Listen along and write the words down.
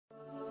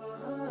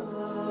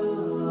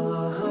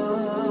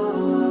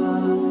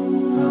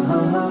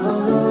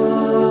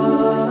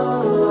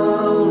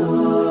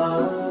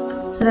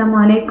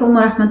عليكم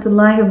ورحمة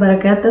الله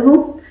وبركاته.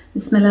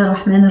 بسم الله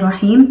الرحمن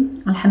الرحيم.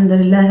 الحمد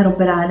لله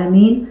رب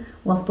العالمين،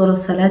 وأفضل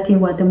الصلاة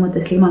وأتم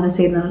التسليم على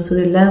سيدنا رسول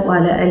الله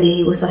وعلى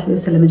آله وصحبه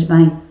وسلم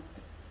أجمعين.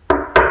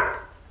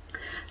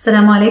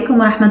 Assalamu alaikum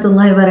wa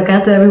rahmatullahi wa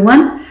barakatuh,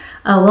 everyone.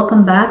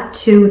 Welcome back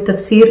to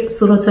Tafsir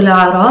Surah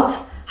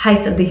Al-A'raf,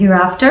 Heights of the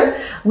Hereafter.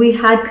 We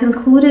had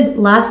concluded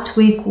last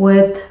week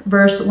with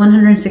verse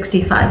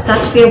 165. So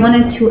actually I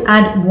wanted to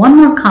add one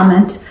more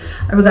comment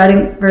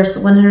regarding verse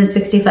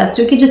 165.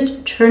 So we could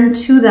just turn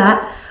to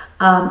that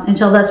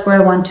until that's where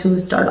I want to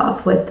start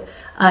off with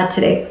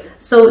today.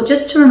 So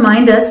just to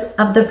remind us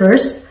of the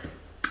verse,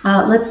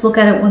 let's look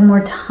at it one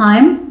more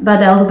time.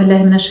 بعد أعوذ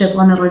بالله من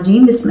الشيطان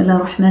الرجيم بسم الله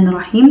الرحمن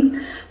الرحيم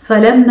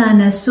فلما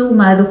نسوا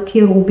ما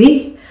ذكروا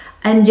به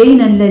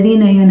أنجينا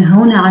الذين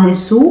ينهون عن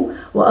السوء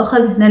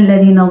وأخذنا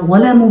الذين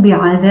ظلموا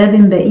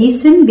بعذاب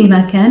بئيس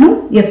بما كانوا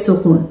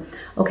يفسقون.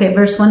 Okay,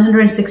 verse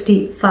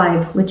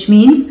 165, which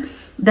means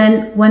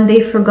then when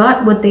they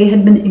forgot what they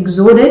had been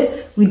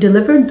exhorted, we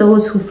delivered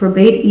those who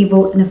forbade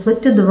evil and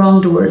afflicted the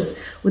wrongdoers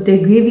with their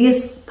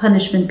grievous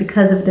punishment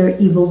because of their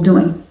evil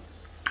doing.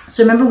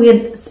 So remember we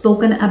had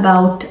spoken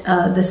about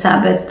the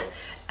Sabbath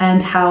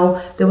and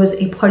how there was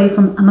a party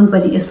from among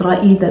Bani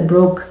Israel that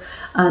broke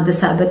the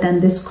Sabbath,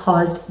 and this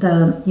caused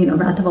the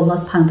wrath of Allah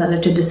subhanahu wa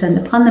ta'ala to descend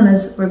upon them,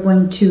 as we're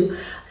going to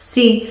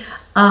see.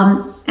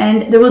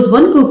 And there was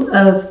one group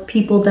of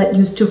people that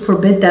used to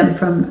forbid them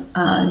from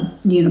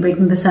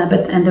breaking the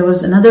Sabbath, and there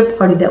was another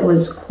party that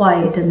was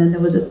quiet, and then there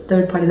was a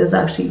third party that was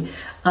actually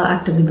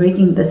actively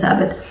breaking the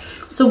Sabbath.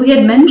 So we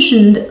had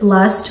mentioned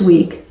last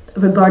week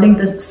regarding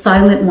the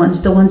silent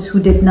ones, the ones who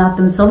did not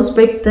themselves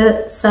break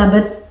the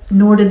Sabbath,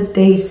 nor did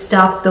they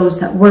stop those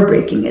that were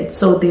breaking it.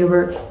 So they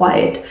were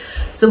quiet.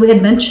 So we had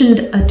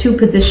mentioned two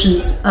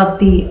positions of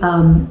the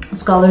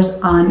scholars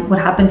on what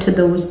happened to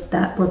those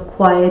that were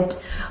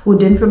quiet, who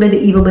didn't forbid the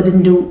evil but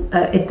didn't do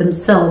it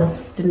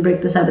themselves, didn't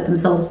break the Sabbath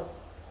themselves.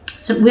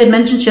 So we had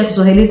mentioned Sheikh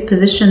Zuhaili's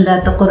position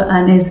that the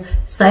Quran is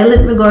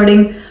silent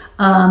regarding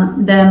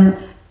them,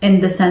 in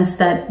the sense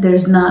that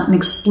there's not an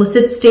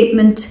explicit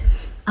statement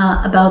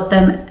about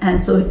them.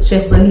 And so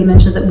Sheikh Zuhaili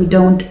mentioned that we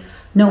don't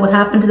know what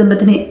happened to them, but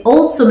then he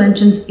also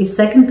mentions a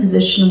second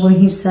position where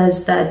he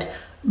says that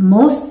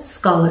most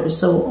scholars,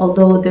 so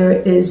although there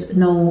is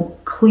no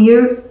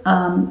clear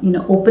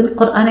open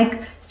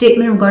Quranic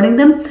statement regarding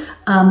them,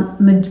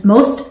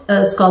 most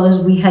scholars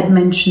we had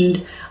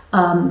mentioned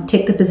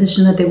take the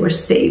position that they were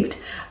saved.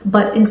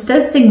 But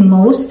instead of saying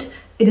most,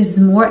 it is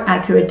more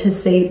accurate to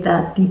say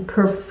that the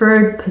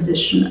preferred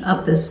position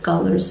of the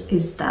scholars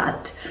is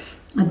that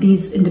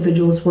these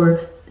individuals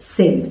were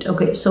saved.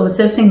 Okay, so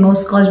instead of saying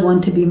most, scholars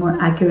want to be more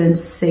accurate and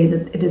say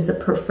that it is the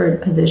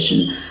preferred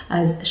position,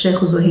 as Sheikh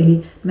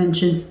Zuhaili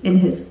mentions in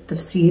his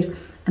tafsir,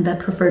 and that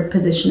preferred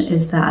position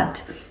is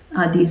that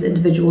these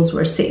individuals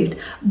were saved.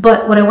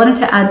 But what I wanted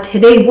to add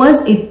today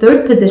was a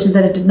third position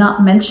that I did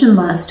not mention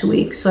last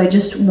week, so I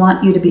just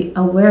want you to be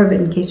aware of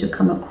it in case you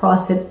come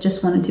across it.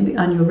 Just wanted to be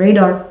on your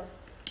radar.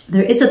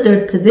 There is a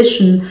third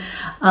position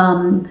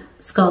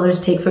scholars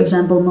take. For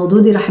example,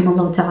 Maududi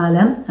rahimahullah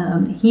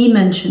ta'ala, he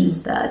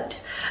mentions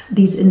that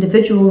these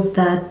individuals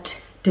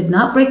that did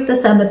not break the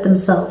Sabbath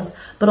themselves,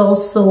 but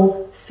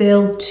also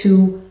failed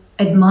to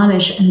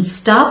admonish and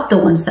stop the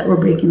ones that were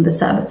breaking the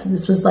Sabbath. So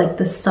this was like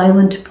the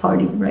silent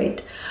party,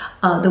 right?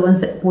 The ones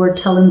that were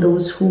telling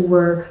those who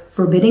were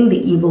forbidding the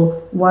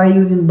evil, why are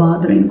you even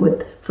bothering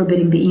with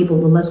forbidding the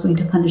evil? Allah's going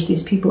to punish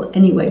these people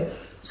anyway.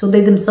 So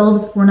they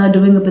themselves were not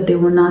doing it, but they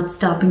were not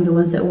stopping the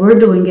ones that were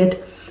doing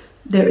it.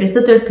 There is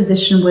a third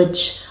position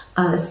which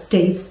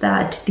states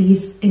that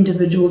these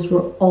individuals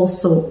were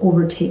also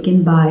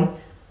overtaken by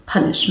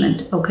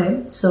punishment.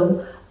 Okay,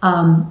 so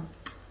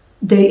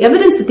the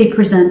evidence that they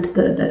present,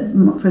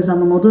 for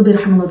example, Maududi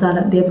rahimahullah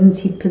ta'ala, the evidence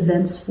he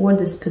presents for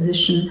this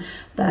position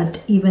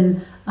that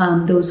even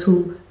those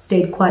who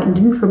stayed quiet and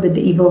didn't forbid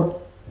the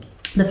evil,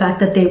 the fact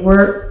that they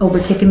were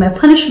overtaken by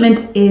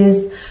punishment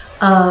is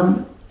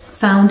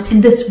found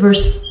in this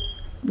verse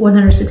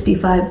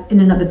 165 in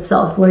and of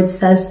itself, where it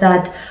says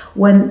that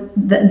when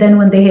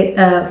they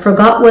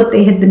forgot what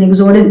they had been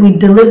exhorted, we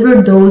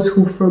delivered those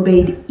who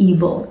forbade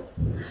evil.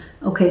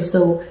 Okay,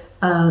 so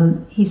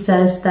he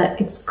says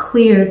that it's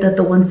clear that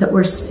the ones that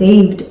were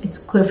saved, it's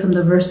clear from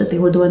the verse that they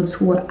were the ones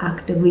who were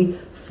actively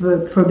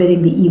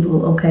forbidding the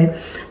evil. Okay,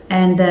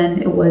 and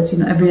then it was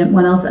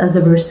everyone else, as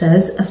the verse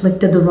says,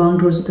 afflicted the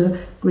wrongdoers with a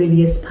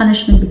grievous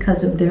punishment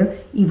because of their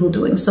evil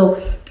doing.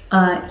 So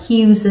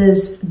he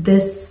uses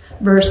this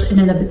verse in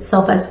and of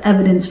itself as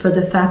evidence for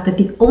the fact that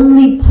the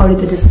only party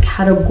that is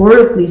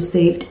categorically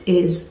saved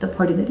is the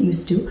party that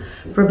used to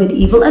forbid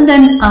evil. And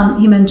then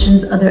he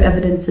mentions other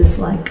evidences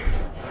like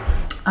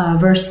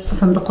verse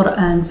from the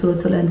Quran,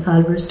 Surah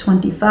Al-Anfal, verse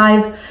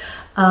 25,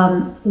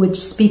 which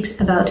speaks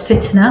about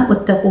fitna.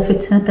 وَاتَّقُوا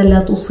فِتْنَةً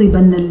لَا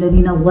تُصِيبَنَّ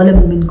الَّذِينَ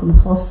ظَلَمُوا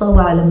مِنْكُمْ خَاصَّةً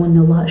وَاعْلَمُوا أَنَّ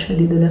اللَّهَ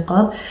شَدِيدُ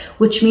الْعِقَابِ,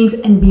 which means,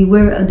 and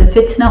beware of the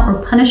fitna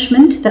or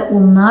punishment that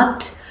will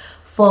not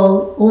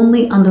fall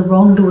only on the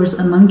wrongdoers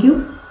among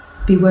you.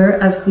 Beware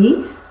of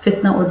the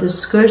fitna or the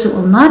scourge that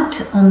will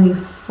not only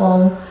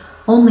fall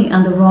only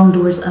on the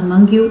wrongdoers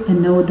among you,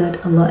 and know that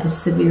Allah is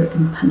severe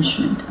in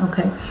punishment.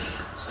 Okay,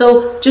 so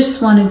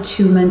just wanted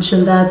to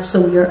mention that so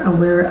we are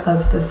aware of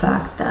the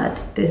fact that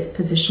this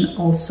position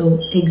also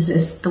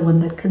exists, the one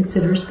that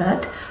considers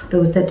that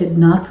those that did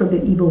not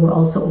forbid evil were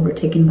also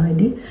overtaken by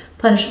the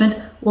punishment.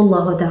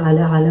 Wallahu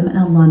ta'ala alam, and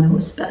Allah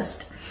knows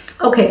best.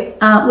 Okay,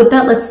 with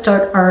that, let's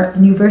start our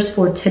new verse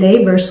for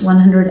today, verse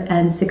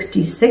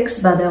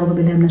 166.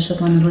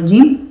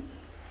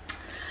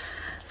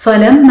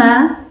 فَلَمَّا,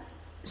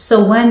 so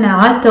when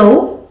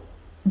عَتَوْا,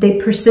 they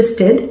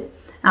persisted,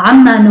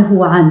 عَمَّا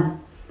نُهُوا عَنْ,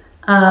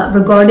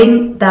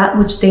 regarding that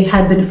which they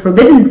had been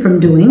forbidden from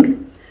doing,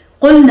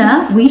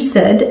 قُلْنَا, we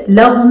said,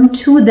 لَهُمْ,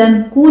 to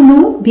them,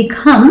 كُونُوا,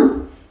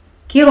 become,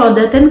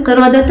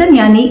 قِرَدَةً,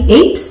 يعني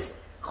apes,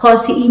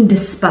 khasi'in,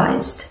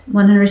 despised.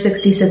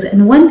 166.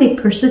 And when they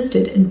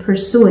persisted in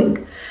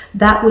pursuing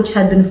that which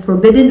had been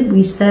forbidden,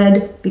 we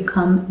said,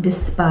 become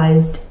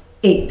despised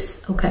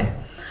apes. Okay.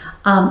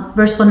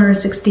 Verse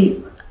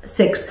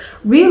 166.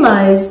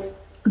 Realize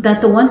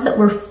that the ones that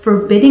were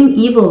forbidding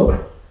evil,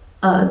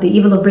 the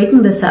evil of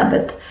breaking the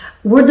Sabbath,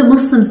 were the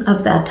Muslims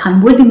of that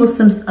time, were the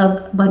Muslims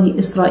of Bani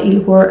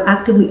Israel who were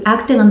actively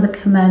acting on the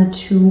command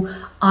to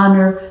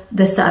honor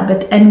the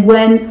Sabbath. And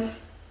when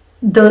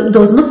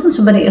those Muslims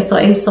from Bani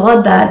Israel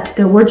saw that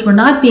their words were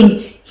not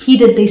being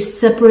heeded, they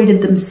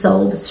separated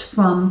themselves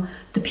from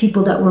the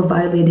people that were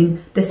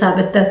violating the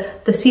Sabbath. The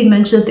Tafsir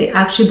mentioned that they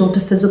actually built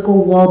a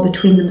physical wall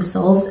between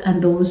themselves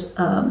and those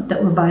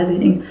that were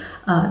violating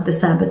the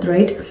Sabbath,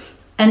 right?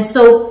 And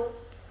so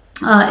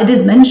it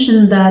is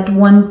mentioned that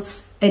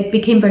once it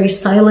became very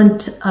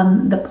silent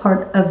on the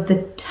part of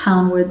the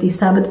town where the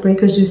Sabbath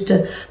breakers used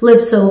to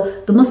live.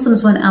 So the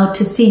Muslims went out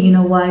to see,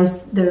 why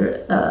is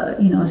there,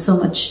 so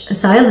much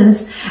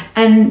silence?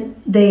 And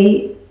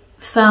they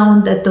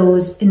found that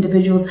those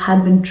individuals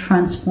had been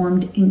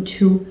transformed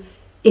into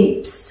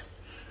apes.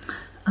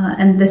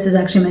 And this is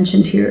actually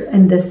mentioned here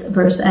in this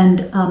verse.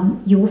 And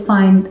you will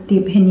find the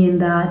opinion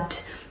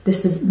that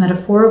this is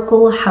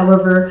metaphorical.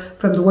 However,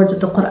 from the words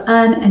of the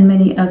Quran and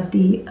many of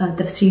the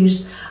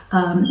tafsirs,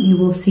 you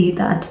will see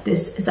that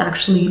this is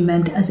actually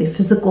meant as a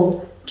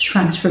physical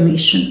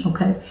transformation,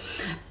 okay?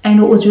 And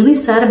what was really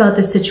sad about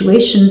this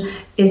situation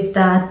is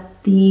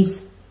that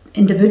these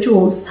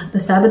individuals, the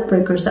Sabbath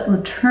breakers that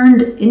were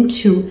turned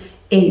into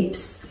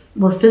apes,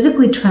 were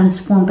physically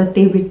transformed, but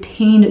they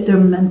retained their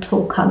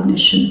mental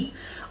cognition.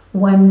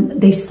 When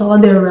they saw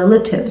their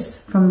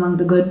relatives from among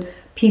the good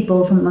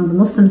people, from among the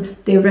Muslims,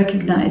 they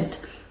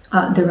recognized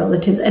their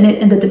relatives. And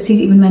the Tafsir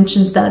even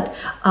mentions that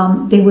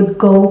they would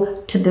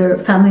go to their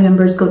family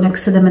members, go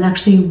next to them and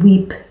actually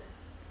weep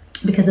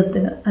because of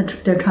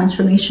their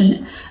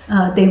transformation.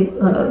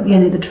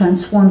 The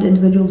transformed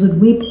individuals would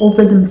weep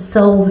over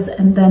themselves,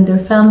 and then their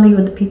family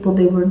or the people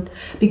they would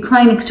be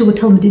crying next to would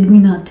tell them, did we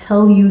not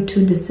tell you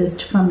to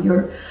desist from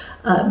your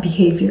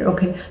behavior?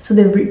 Okay, so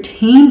they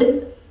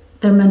retained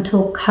their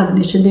mental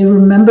cognition. They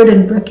remembered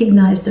and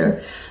recognized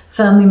their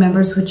family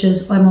members, which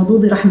is why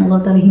Maududi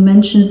rahimahullah ta'ala, he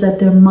mentions that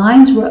their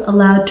minds were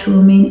allowed to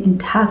remain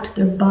intact,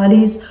 their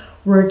bodies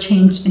were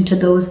changed into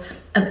those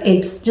of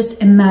apes.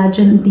 Just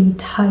imagine the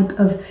type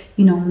of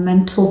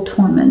mental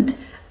torment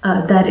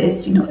that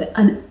is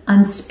an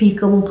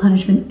unspeakable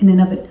punishment in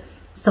and of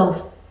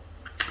itself.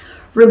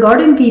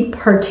 Regarding the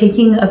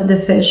partaking of the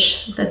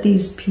fish that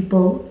these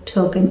people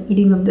took, and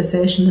eating of the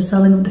fish and the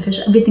selling of the fish,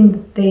 everything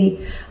that they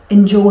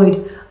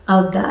enjoyed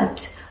of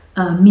that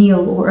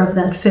meal or of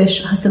that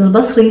fish, Hassan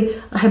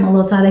al-Basri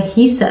rahimahullah ta'ala,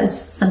 he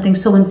says something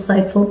so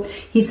insightful.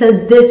 He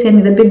says this,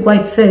 the big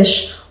white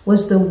fish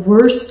was the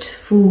worst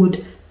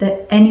food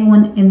that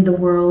anyone in the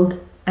world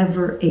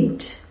ever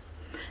ate,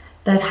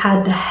 that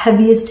had the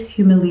heaviest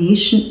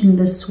humiliation in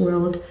this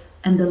world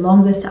and the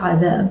longest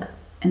adab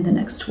in the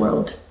next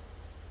world.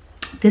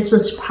 This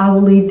was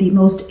probably the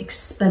most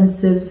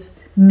expensive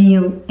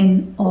meal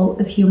in all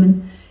of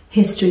human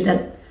history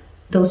that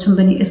those from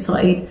Bani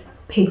Israel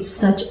paid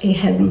such a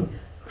heavy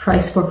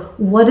price for.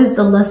 What is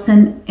the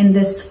lesson in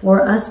this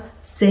for us?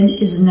 Sin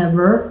is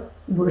never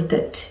worth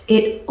it.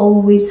 It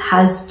always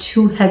has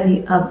too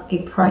heavy of a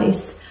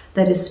price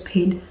that is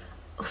paid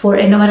for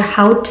it. No matter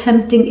how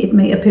tempting it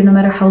may appear, no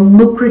matter how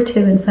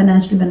lucrative and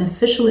financially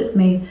beneficial it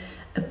may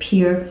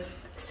appear,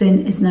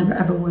 sin is never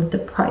ever worth the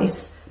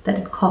price that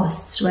it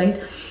costs,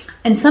 right?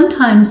 And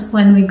sometimes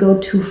when we go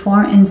too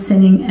far in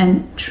sinning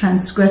and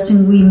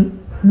transgressing, we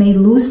may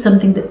lose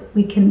something that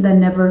we can then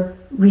never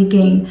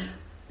regain.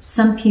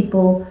 Some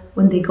people,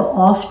 when they go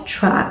off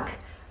track,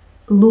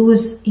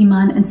 lose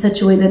iman in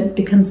such a way that it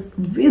becomes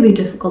really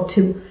difficult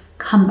to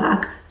come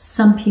back.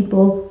 Some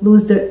people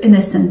lose their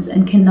innocence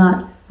and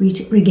cannot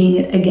regain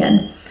it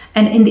again.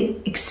 And in the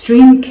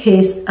extreme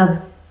case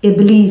of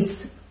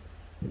Iblis,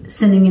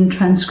 sinning in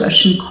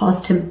transgression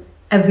cost him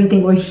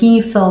everything, where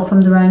he fell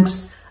from the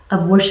ranks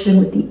of worshiping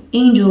with the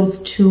angels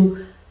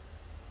to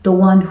the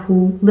one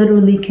who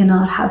literally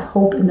cannot have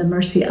hope in the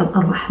mercy of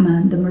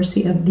Ar-Rahman, the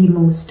mercy of the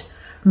most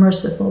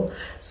merciful.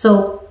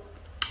 So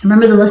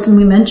remember the lesson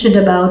we mentioned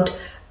about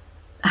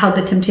how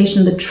the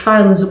temptation, the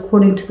trial is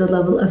according to the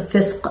level of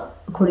fisq,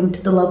 according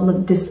to the level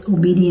of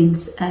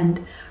disobedience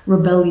and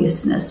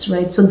rebelliousness,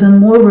 right? So the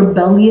more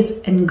rebellious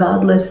and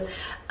godless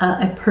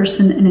a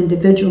person, an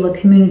individual, a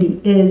community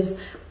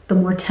is, the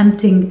more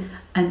tempting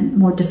and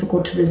more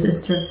difficult to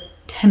resist their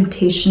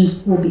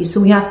temptations will be. So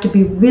we have to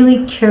be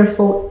really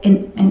careful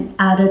in an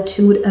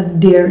attitude of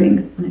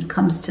daring when it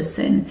comes to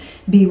sin.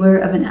 Beware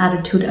of an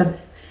attitude of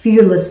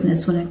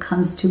fearlessness when it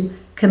comes to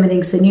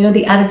committing sin. You know,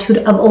 the attitude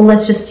of, oh,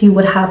 let's just see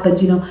what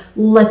happens, you know,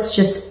 let's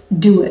just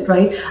do it,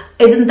 right?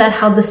 Isn't that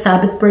how the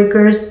Sabbath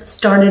breakers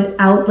started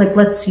out? Like,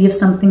 let's see if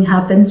something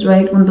happens,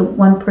 right? When the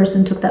one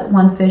person took that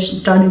one fish and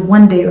started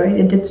one day, right?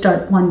 It did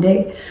start one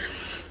day.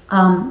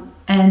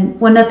 And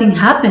when nothing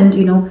happened,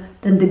 you know,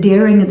 then the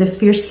daring and the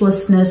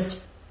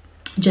fiercelessness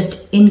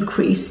just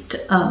increased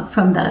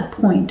from that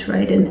point,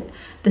 right? And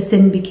the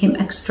sin became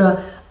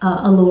extra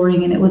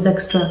alluring, and it was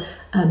extra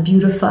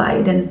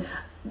beautified, and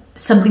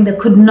something that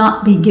could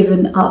not be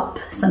given up,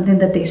 something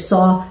that they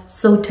saw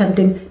so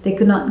tempting, they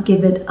could not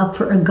give it up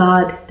for a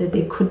God that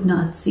they could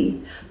not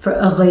see, for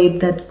a ghaib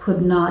that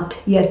could not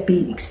yet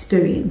be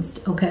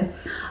experienced, okay?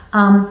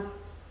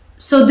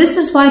 So this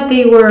is why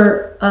they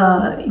were,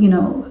 you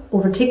know,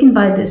 overtaken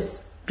by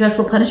this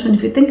dreadful punishment.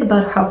 If you think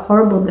about how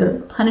horrible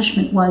their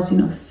punishment was, you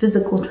know,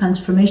 physical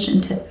transformation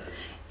into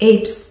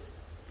apes,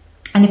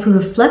 and if we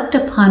reflect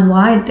upon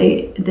why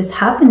this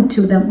happened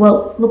to them,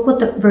 well, look what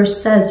the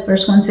verse says.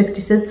 Verse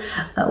 166,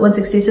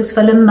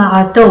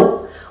 فَلَمَّا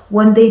عَتَوْا,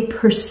 when they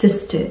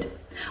persisted,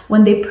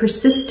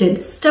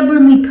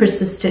 stubbornly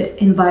persisted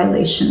in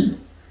violation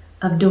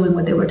of doing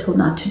what they were told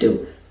not to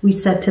do, we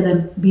said to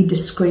them, be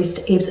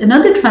disgraced apes.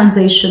 Another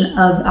translation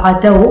of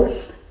عَتَوْا,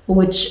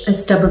 which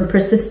is stubborn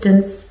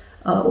persistence,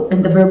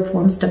 in the verb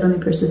form, stubbornly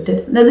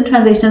persisted. Another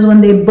translation is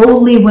when they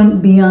boldly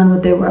went beyond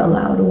what they were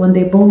allowed, or when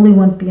they boldly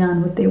went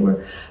beyond what they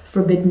were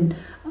forbidden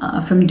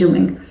from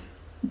doing.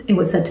 It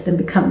was said to them,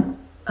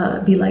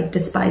 be like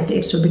despised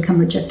apes, or become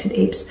rejected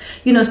apes.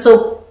 You know,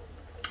 so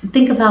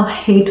think of how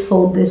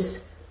hateful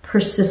this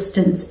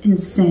persistence in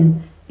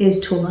sin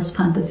is to Allah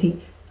subhanahu wa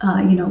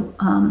ta'ala. You know,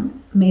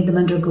 made them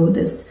undergo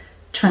this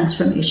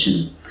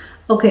transformation.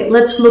 Okay,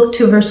 let's look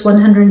to verse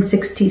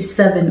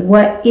 167.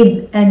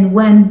 وَإِذْ, and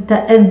when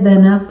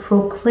تَأَذَّنَ,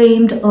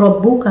 proclaimed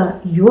رَبُّكَ,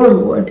 your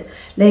Lord,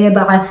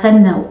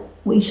 لَيَبْعَثَنَّ,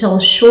 we shall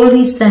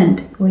surely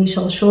send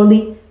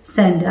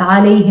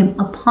عَلَيْهِمْ,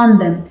 upon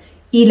them,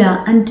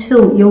 إِلَى,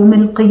 until يَوْمِ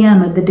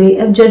الْقِيَامَةِ, the day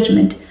of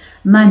judgment,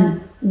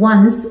 man,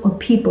 ones, or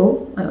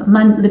people,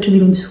 man literally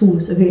means who,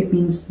 so here it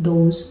means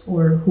those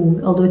or who,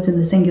 although it's in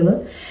the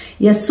singular,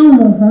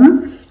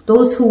 يَسُومُهُمْ,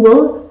 those who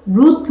will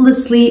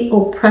ruthlessly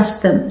oppress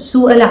them.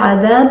 سوء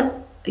العذاب,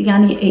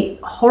 yani a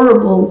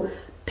horrible,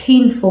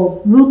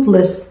 painful,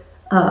 ruthless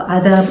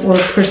adab or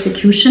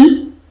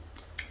persecution.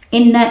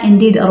 Inna,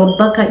 indeed,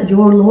 rabbaka,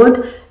 your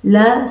Lord,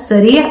 la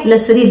sari',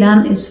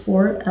 lam is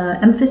for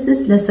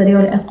emphasis, la sari'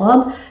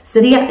 al-iqab.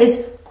 Sari'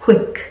 is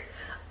quick.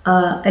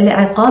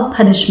 Al-iqab,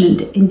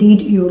 punishment.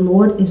 Indeed, your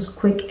Lord is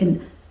quick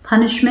in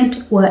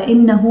punishment. Wa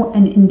innahu,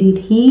 and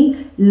indeed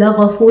he, la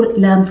ghafur,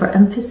 lam for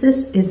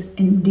emphasis, is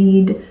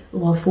indeed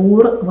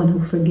Ghafur, one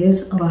who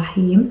forgives,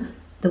 Rahim,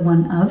 the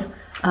one of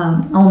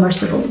all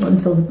merciful, one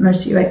filled with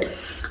mercy, right?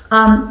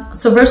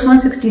 So verse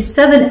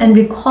 167, and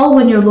recall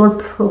when your Lord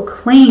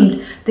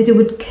proclaimed that it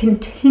would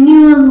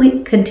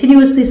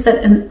continuously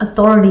set an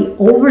authority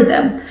over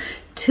them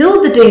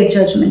till the day of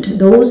judgment,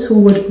 those who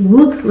would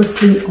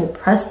ruthlessly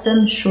oppress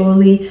them.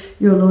 Surely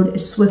your Lord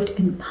is swift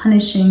in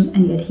punishing,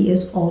 and yet he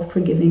is all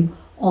forgiving,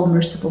 all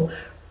merciful.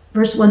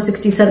 Verse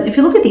 167, if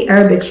you look at the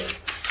Arabic,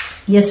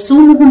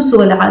 يَسُومُهُمْ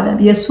سُوءَ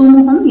الْعَذَابِ,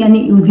 يَسُومُهُم,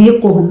 yani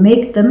يُذِيقُهُم,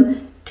 make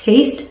them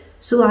taste,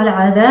 سُوءَ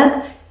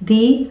الْعَذَابِ,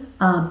 the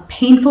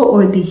painful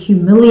or the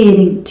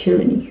humiliating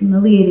tyranny,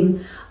 humiliating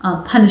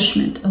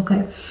punishment,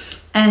 okay?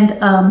 And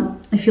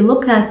if you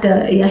look at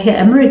Yahya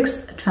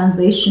Emmerich's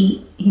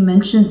translation, he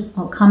mentions,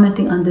 while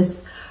commenting on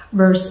this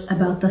verse,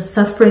 about the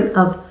suffering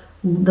of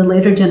the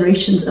later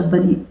generations of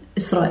Bani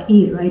Israel,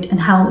 right?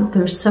 And how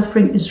their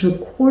suffering is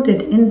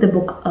recorded in the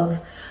book of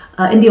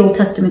in the Old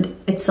Testament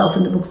itself,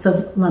 in the books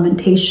of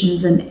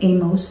Lamentations and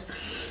Amos.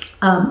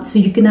 So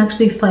you can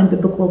actually find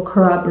biblical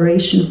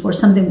corroboration for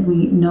something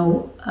we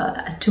know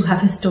to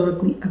have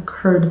historically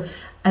occurred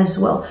as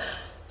well.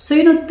 So,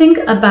 you know, think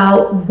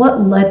about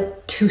what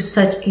led to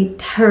such a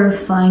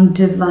terrifying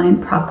divine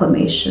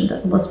proclamation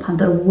that Allah subhanahu wa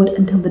ta'ala would,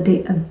 until the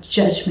day of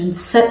judgment,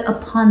 set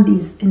upon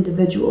these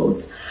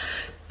individuals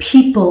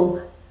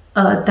people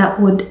that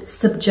would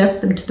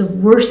subject them to the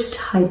worst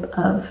type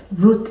of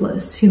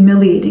ruthless,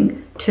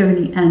 humiliating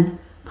tyranny and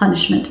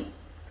punishment.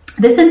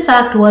 This, in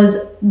fact, was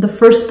the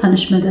first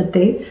punishment that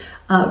they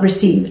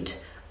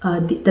received,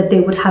 that they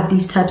would have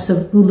these types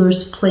of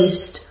rulers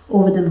placed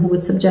over them who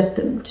would subject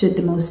them to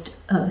the most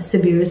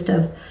severest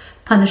of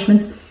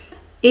punishments.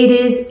 It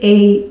is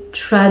a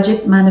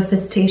tragic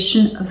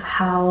manifestation of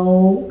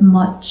how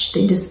much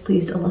they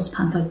displeased Allah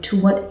subhanahu wa ta'ala, to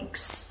what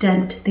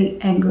extent they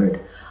angered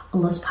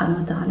Allah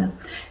subhanahu wa ta'ala.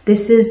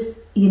 This is,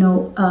 you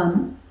know,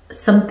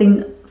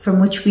 something from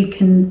which we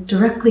can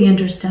directly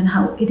understand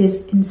how it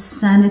is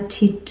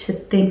insanity to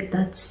think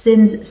that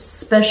sins,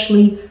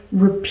 especially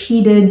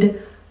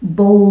repeated,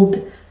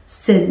 bold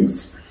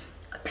sins,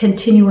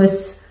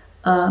 continuous,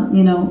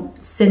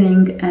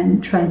 sinning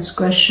and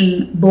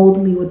transgression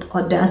boldly with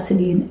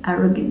audacity and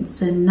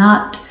arrogance, and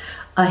not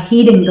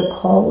heeding the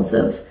calls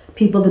of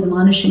people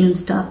admonishing and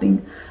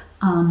stopping,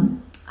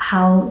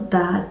 how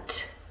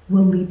that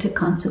will lead to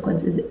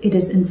consequences. It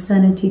is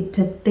insanity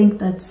to think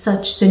that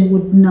such sin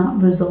would not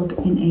result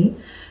in a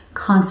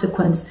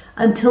consequence.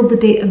 Until the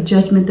day of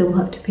judgment, they will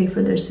have to pay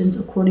for their sins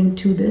according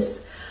to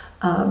this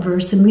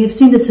verse. And we have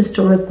seen this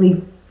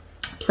historically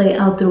play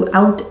out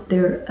throughout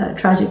their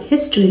tragic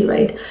history,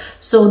 right?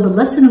 So the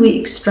lesson we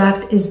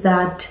extract is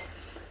that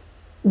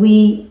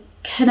we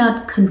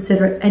cannot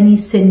consider any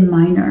sin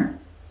minor,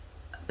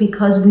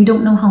 because we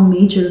don't know how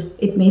major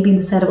it may be in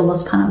the sight of Allah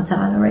subhanahu wa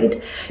ta'ala,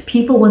 right?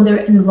 People, when they're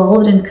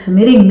involved in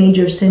committing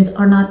major sins,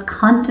 are not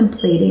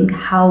contemplating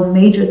how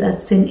major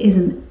that sin is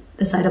in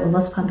the sight of Allah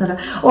subhanahu wa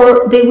ta'ala,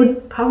 or they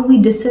would probably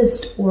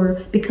desist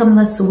or become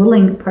less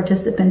willing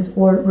participants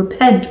or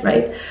repent,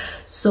 right?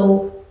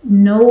 So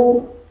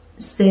no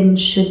sin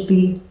should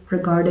be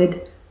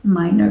regarded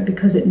minor,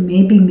 because it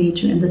may be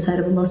major in the sight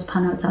of Allah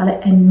subhanahu wa ta'ala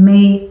and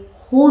may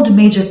hold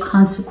major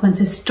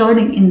consequences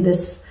starting in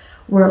this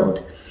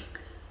world.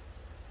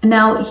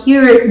 Now,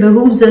 here it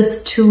behooves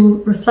us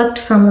to reflect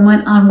for a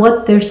moment on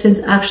what their sins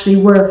actually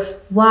were.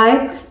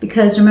 Why?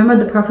 Because remember,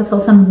 the Prophet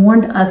ﷺ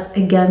warned us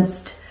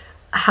against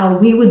how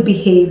we would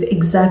behave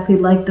exactly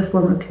like the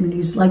former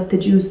communities, like the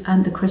Jews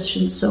and the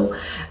Christians. So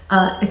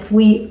if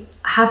we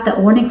have that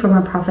warning from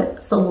our Prophet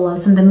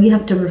ﷺ, then we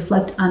have to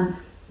reflect on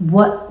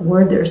what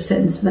were their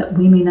sins so that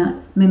we may not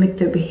mimic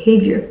their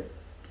behavior.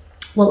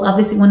 Well,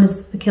 obviously, one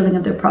is the killing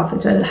of their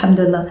prophets, right?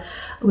 Alhamdulillah,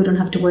 we don't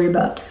have to worry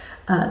about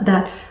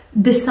that.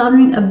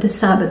 Dishonoring of the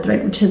Sabbath,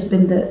 right, which has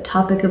been the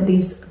topic of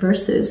these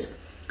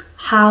verses.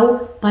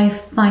 How? By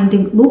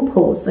finding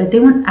loopholes, right?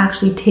 They weren't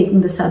actually taking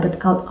the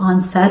Sabbath out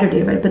on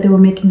Saturday, right? But they were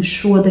making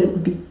sure that it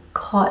would be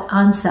caught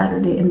on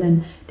Saturday and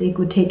then they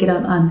would take it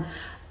out on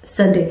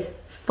Sunday.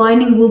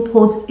 Finding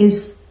loopholes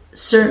is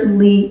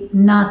certainly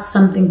not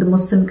something the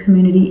Muslim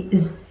community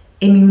is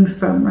immune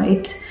from,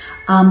 right?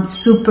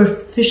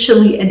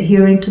 Superficially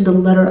adhering to the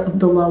letter of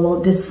the law while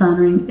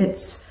dishonoring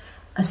its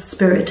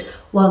spirit,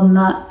 while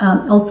not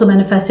also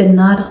manifested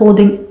not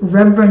holding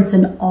reverence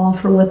and awe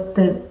for what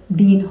the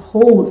deen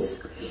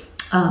holds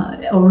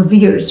or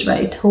reveres,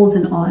 right? Holds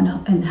in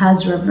awe and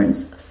has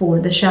reverence for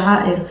the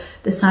sha'air,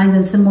 the signs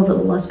and symbols of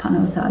Allah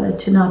subhanahu wa ta'ala,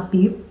 to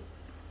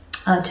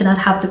not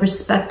have the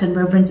respect and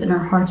reverence in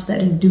our hearts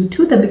that is due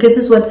to them, because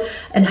this is what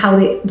and how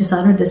they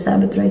dishonored the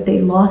Sabbath, right? They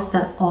lost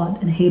that awe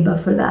and heba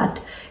for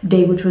that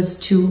day, which was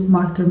to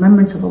mark the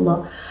remembrance of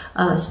Allah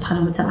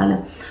subhanahu wa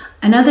ta'ala.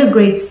 Another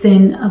great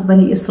sin of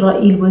Bani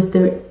Israel was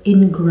their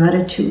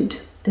ingratitude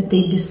that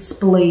they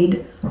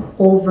displayed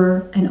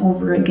over and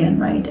over again,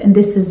 right? And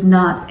this is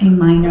not a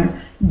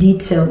minor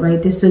detail,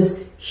 right? This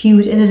was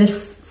huge, and it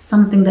is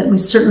something that we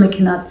certainly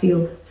cannot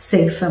feel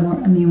safe from or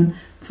immune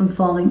from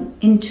falling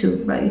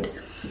into, right?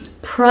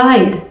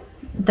 Pride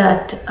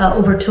that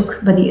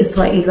overtook Bani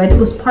Israel, right? It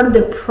was part of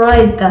their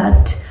pride,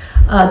 that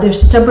their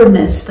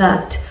stubbornness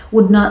that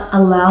would not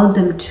allow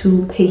them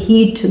to pay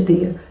heed to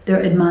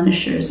their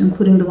admonishers,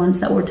 including the ones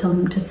that were telling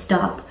them to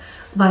stop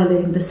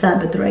violating the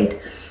Sabbath, right?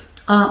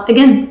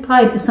 Again,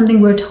 pride is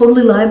something we're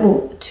totally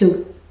liable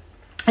to,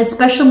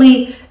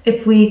 especially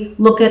if we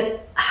look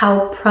at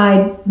how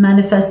pride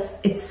manifests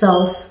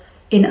itself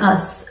in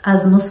us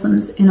as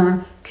Muslims in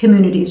our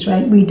communities,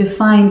 right? We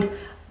defined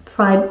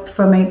pride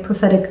from a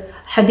prophetic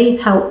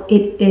hadith, how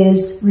it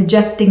is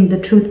rejecting the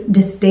truth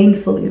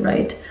disdainfully,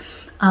 right?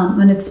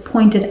 When it's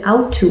pointed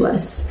out to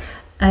us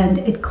and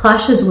it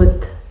clashes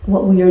with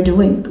what we are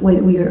doing, the way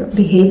that we are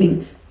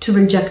behaving, to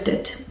reject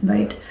it,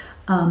 right?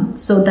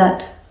 So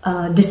that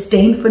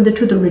disdain for the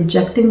truth or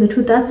rejecting the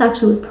truth, that's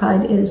actually what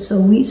pride is. So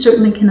we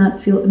certainly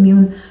cannot feel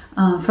immune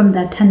from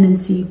that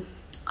tendency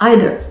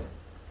either.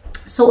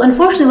 So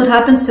unfortunately, what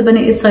happens to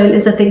Bani Israel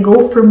is that they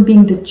go from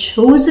being the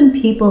chosen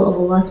people of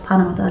Allah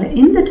subhanahu wa ta'ala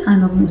in the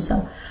time of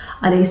Musa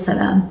alayhi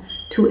salam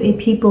to a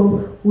people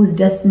whose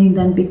destiny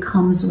then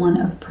becomes one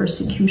of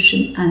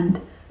persecution and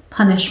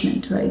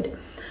punishment, right?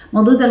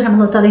 Maudud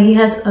rahimahullah, he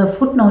has a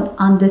footnote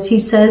on this. He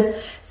says,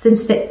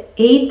 since the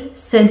 8th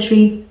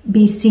century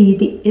BC,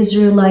 the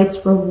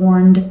Israelites were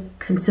warned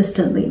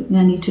consistently,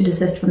 yani, to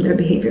desist from their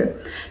behavior.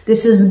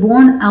 This is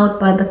borne out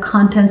by the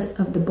contents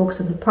of the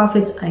books of the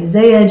prophets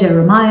Isaiah,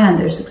 Jeremiah, and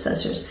their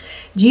successors.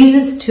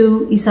 Jesus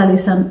too, Isa alayhi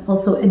salam,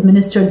 also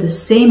administered the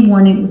same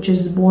warning, which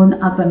is borne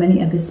out by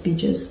many of his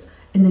speeches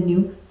in the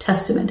New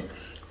Testament.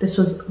 This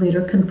was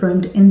later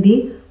confirmed in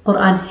the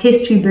Quran.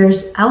 History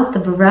bears out the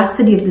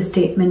veracity of the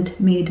statement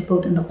made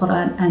both in the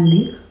Quran and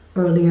the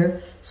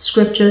earlier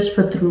scriptures,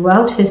 for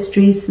throughout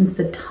history, since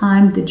the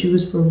time the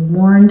Jews were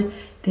warned,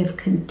 they've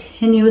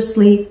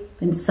continually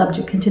been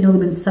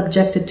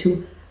subjected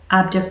to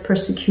abject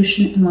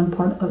persecution in one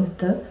part of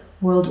the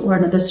world or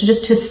another. So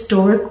just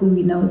historically,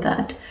 we know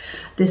that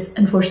this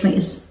unfortunately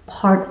is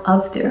part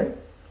of their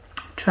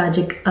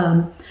tragic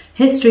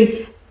history.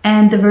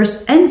 And the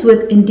verse ends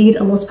with, indeed,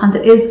 Allah subhanahu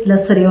wa ta'ala is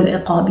لَسَرِيعُ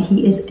الْعِقَابِ. He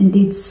is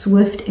indeed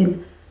swift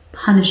in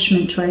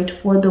punishment, right,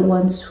 for the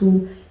ones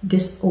who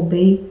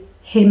disobey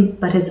Him.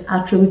 But His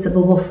attributes of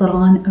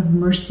ghufran, of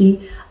mercy,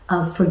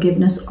 of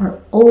forgiveness, are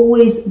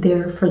always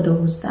there for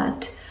those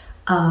that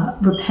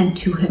repent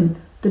to Him.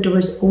 The door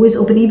is always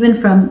open, even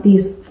from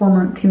these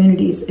former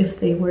communities, if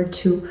they were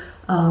to,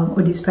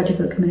 or these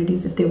particular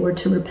communities, if they were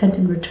to repent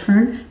and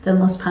return, then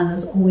Allah subhanahu wa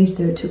ta'ala is always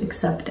there to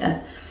accept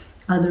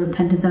the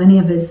repentance of any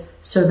of His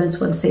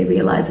servants once they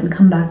realize and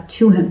come back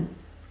to Him.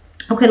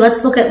 Okay,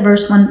 let's look at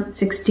verse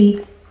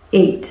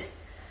 168.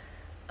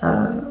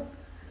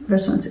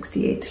 Verse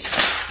 168.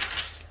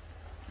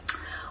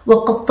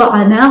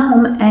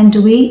 وَقَطَّعْنَاهُمْ, and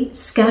we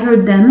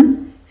scattered them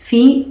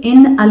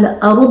in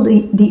al-arud,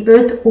 the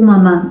earth,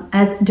 umama,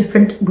 as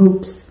different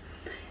groups.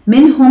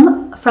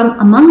 Minhum, from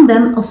among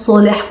them,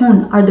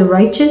 as-salihun, are the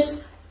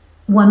righteous.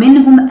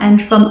 وَمِنْهُمْ,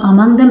 and from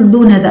among them,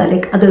 دُونَ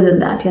ذَلِكَ, other than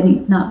that,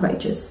 yani not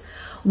righteous.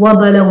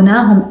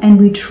 وَبَلَوْنَاهُمْ, and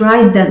we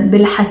tried them,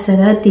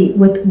 بِالْحَسَنَاتِ,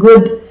 with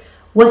good,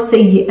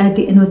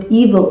 وَالسَّيِّئَاتِ, and with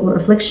evil or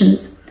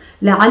afflictions.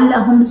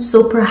 لَعَلَّهُمْ,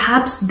 so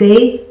perhaps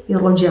they,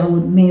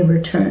 يَرْجِعُونَ, may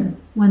return.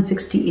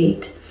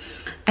 168.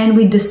 And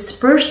we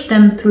dispersed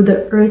them through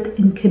the earth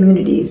in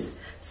communities.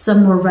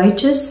 Some were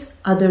righteous,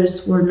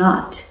 others were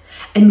not.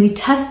 And we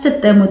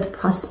tested them with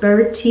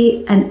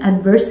prosperity and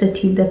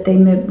adversity, that they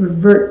may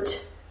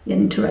revert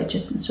into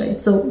righteousness,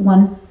 right? So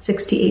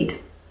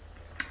 168.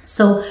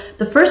 So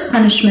the first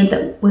punishment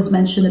that was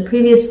mentioned in the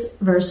previous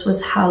verse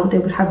was how they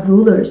would have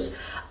rulers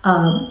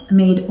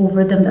made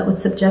over them that would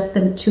subject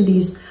them to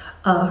these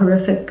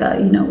horrific,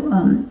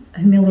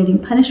 humiliating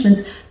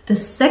punishments. The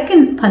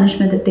second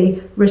punishment that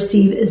they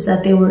receive is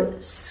that they were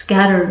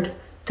scattered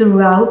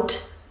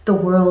throughout the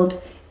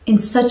world in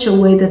such a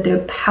way that their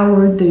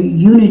power, their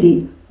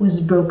unity was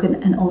broken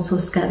and also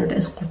scattered,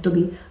 as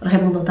Qurtubi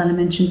rahimahullah ta'ala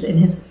mentions in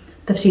his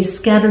tafsir,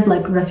 scattered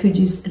like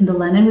refugees in the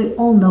land. And we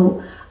all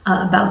know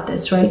about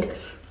this, right?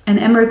 And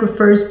Emmerich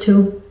refers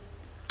to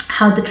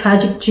how the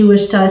tragic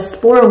Jewish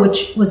diaspora,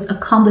 which was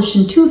accomplished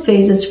in two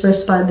phases,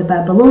 first by the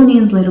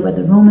Babylonians, later by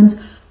the Romans,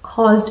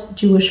 caused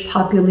Jewish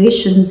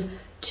populations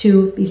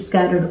to be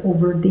scattered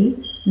over the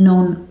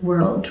known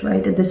world,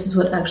 right? And this is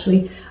what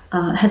actually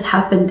has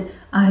happened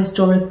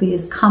historically,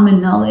 is common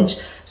knowledge.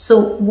 So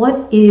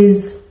what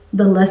is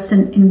the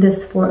lesson in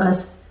this for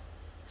us?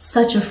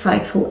 Such a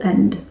frightful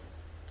end.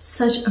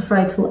 Such a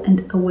frightful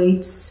end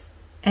awaits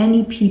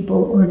any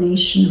people or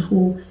nation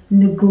who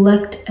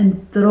neglect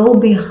and throw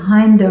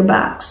behind their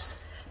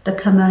backs the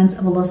commands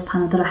of Allah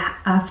subhanahu wa ta'ala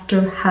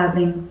after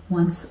having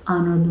once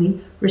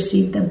honorably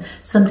received them.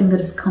 Something that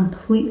is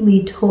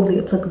completely, totally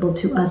applicable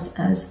to us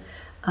as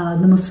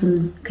the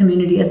Muslim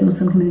community, as the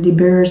Muslim community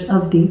bearers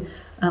of the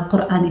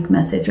Quranic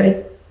message,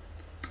 right?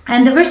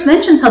 And the verse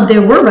mentions how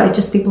there were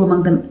righteous people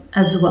among them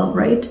as well,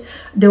 right?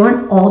 They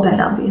weren't all bad,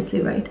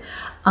 obviously, right?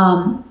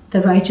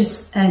 The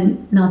righteous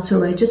and not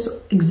so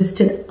righteous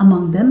existed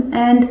among them.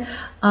 And,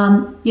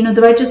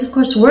 the righteous, of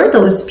course, were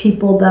those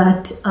people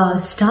that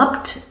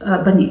stopped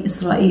Bani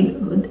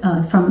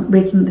Israel from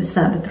breaking the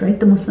Sabbath, right?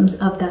 The Muslims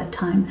of that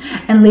time.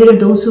 And later,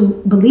 those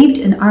who believed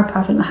in our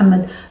Prophet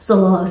Muhammad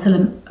sallallahu alaihi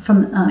wasallam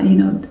from,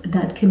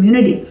 that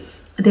community,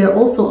 they're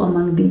also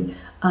among the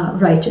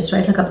righteous,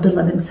 right? Like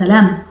Abdullah bin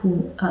Salam,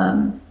 who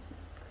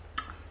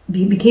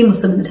became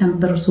Muslim in the time of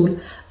the Rasul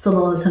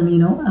sallallahu alaihi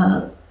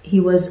wasallam. He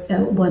was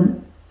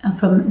one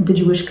from the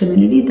Jewish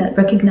community that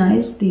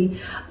recognized the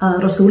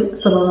Rasul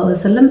sallallahu alaihi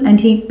wasallam, and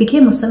he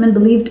became Muslim and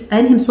believed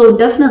in him. So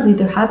definitely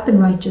there have been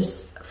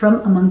righteous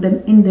from among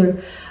them in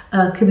their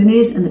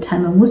communities in the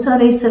time of Musa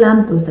alayhi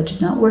salam, those that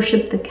did not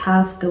worship the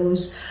calf,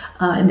 those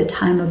in the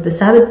time of the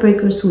Sabbath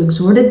breakers who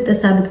exhorted the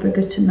Sabbath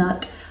breakers to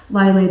not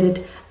violate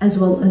it, as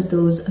well as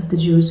those of the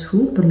Jews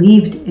who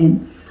believed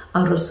in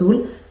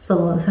Rasul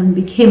sallallahu alaihi wasallam,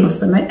 became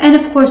Muslim, right? And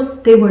of course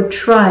they were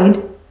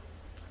tried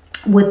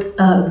with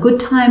good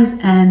times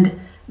and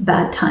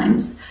bad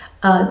times.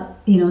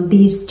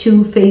 These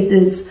two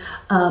phases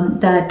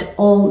that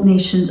all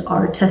nations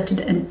are tested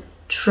and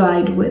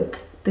tried with: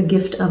 the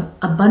gift of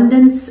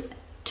abundance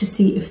to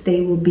see if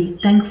they will be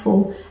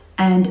thankful,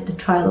 and the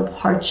trial of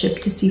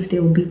hardship to see if they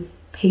will be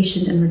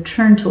patient and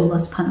return to Allah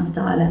subhanahu wa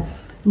ta'ala,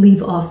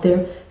 leave off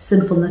their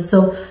sinfulness.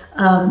 So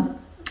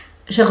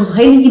Shaykh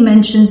Zuhaili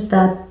mentions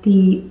that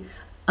the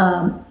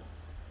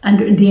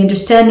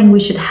understanding we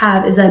should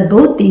have is that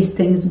both these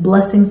things,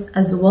 blessings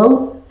as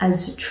well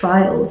as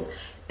trials,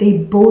 they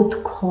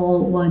both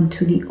call one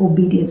to the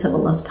obedience of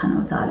Allah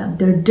subhanahu wa ta'ala.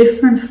 They're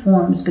different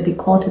forms, but they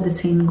call to the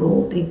same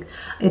goal.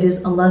 It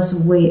is Allah's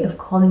way of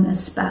calling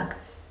us back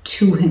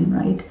to Him,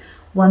 right?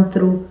 One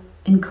through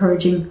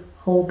encouraging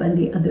hope and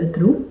the other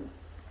through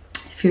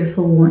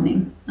fearful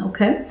warning,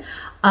 okay?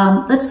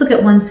 Let's look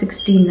at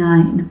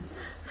 169.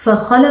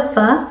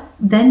 فَخَلَفَ,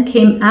 then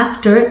came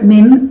after,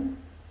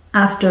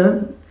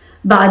 after,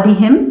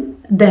 بَعْدِهِمْ,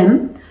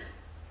 them.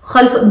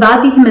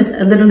 Ba'dihim is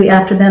literally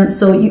after them,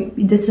 so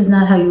this is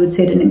not how you would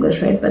say it in English,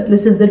 right? But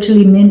this is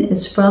literally min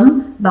is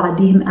from,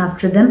 ba'dihim,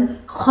 after them.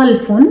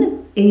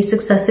 Khalfun, a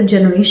successive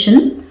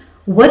generation,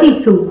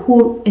 وَرِثُوا,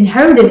 who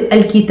inherited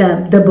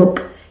al-kitab, the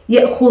book,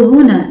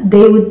 يَأْخُذُونَ,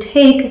 they would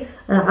take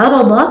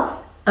عَرَضَ,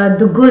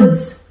 the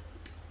goods,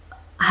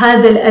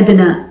 هَذَا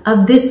الْأَدْنَى,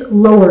 of this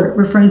lower,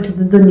 referring to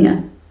the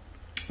dunya.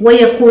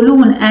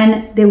 وَيَقُولُونَ,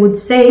 and they would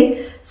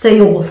say,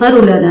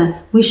 سَيُغْفَرُ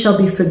لَنَا, we shall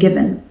be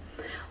forgiven.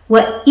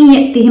 وَإِنْ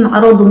يَأْتِهِمْ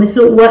عَرَضُ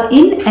مِثْلُ,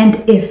 وَإِنْ, and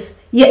if,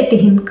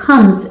 يَأْتِهِمْ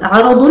comes,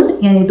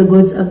 عَرَضٌ, yani the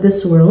goods of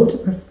this world,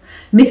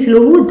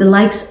 مِثْلُهُ, the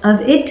likes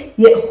of it,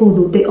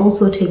 يَأْخُذُ, they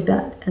also take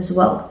that as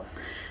well.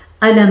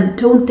 أَلَمْ,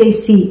 don't they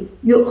see,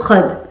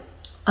 يُؤْخَذ,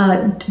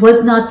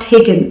 was not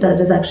taken, that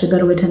is actually a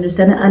better way to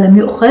understand it. أَلَمْ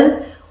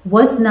يُؤْخَذ,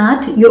 was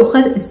not,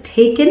 يُؤْخَذ is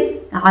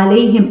taken,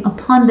 عَلَيْهِمْ,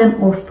 upon them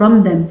or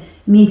from them,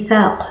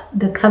 ميثاق,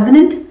 the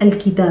covenant,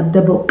 al-kitab,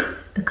 the book,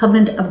 the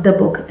covenant of the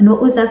book. And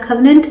what was that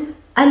covenant?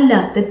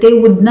 Allah, that they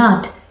would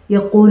not,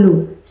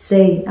 يقولوا,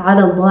 say,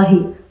 على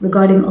الله,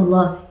 regarding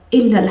Allah,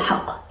 إلا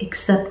الحق,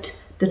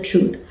 except the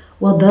truth.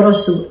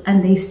 وَدَرَسُوا,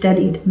 and they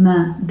studied,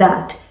 ma,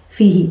 that,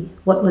 fihi,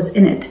 what was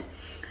in it.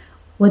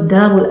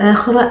 وَالدَّارُ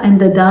الْآخِرَةِ, and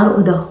the dar,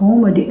 or the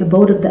home, or the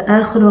abode of the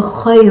akhirah,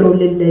 خَيْرٌ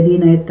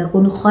لِلَّذِينَ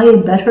يَتَّقُونَ,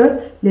 خَيْرٌ,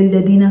 better,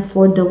 لِلَّذِينَ,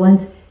 for the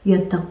ones,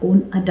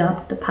 يَتَّقُونَ,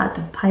 adopt the path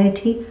of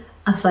piety.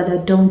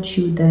 أَفَلَا, don't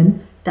you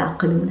then,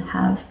 تَعْقِلُونَ,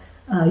 have,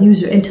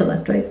 use your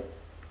intellect, right?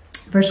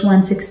 Verse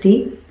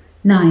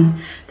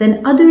 169,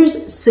 then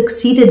others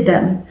succeeded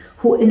them,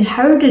 who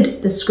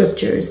inherited the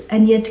scriptures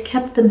and yet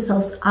kept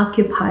themselves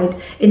occupied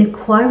in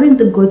acquiring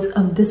the goods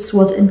of this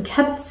world and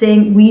kept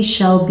saying, we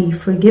shall be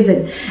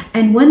forgiven.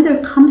 And when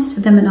there comes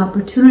to them an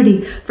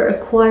opportunity for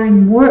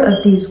acquiring more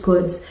of these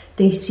goods,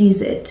 they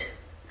seize it.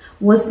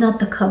 Was not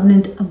the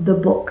covenant of the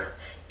book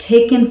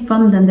taken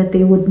from them that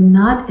they would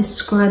not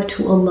ascribe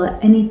to Allah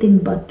anything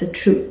but the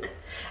truth?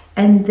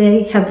 And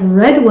they have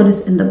read what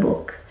is in the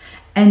book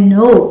and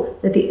know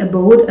that the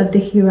abode of the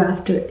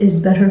hereafter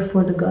is better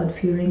for the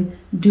God-fearing.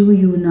 Do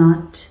you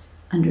not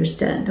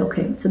understand?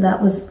 Okay, so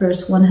that was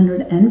verse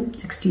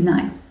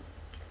 169.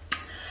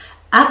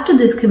 After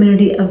this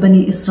community of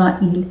Bani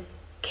Israel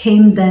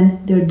came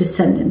then their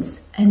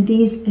descendants, and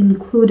these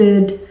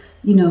included,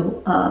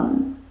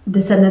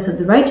 descendants of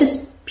the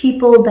righteous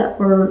people that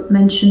were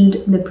mentioned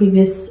in the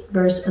previous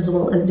verse, as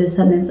well as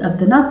descendants of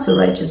the not so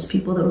righteous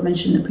people that were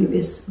mentioned in the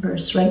previous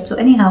verse, right? So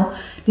anyhow,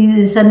 these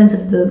descendants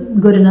of the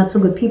good and not so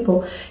good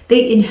people,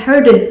 they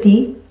inherited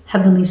the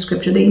heavenly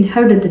scripture, they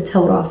inherited the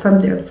Torah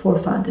from their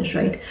forefathers,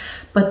 right?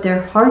 But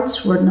their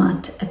hearts were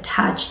not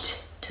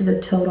attached to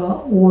the Torah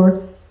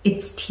or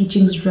its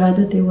teachings,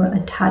 rather they were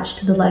attached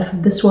to the life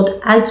of this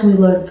world, as we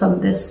learn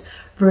from this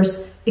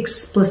verse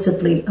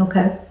explicitly,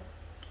 okay?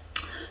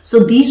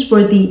 So these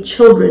were the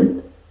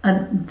children,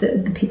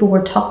 the people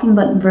we're talking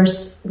about in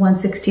verse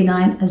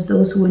 169 as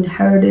those who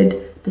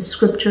inherited the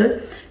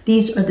scripture.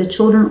 These are the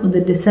children or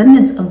the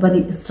descendants of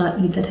Bani Israel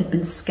that had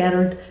been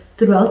scattered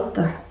throughout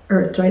the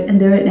earth, right? And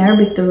they're in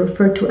Arabic, they're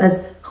referred to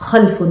as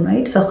khalfun,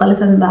 right? فَخَلَفَ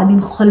مِن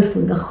بَعْدِهِمْ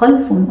خَلْفٌ. The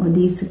khalfun, or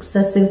the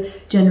successive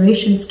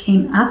generations,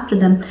 came after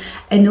them.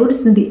 And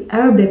notice in the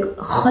Arabic,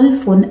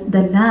 khalfun,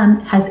 the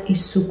lam has a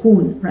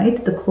sukoon, right?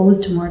 The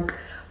closed mark,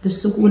 the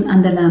sukoon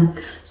and the lam.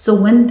 So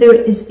when there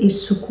is a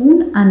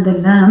sukoon and the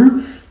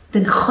lam,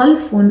 then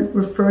khalfun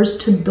refers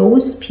to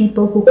those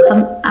people who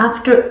come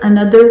after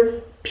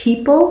another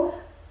people,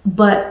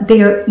 but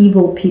they are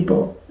evil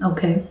people,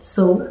 okay?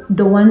 So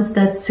the ones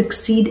that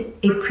succeed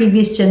a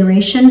previous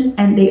generation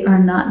and they are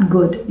not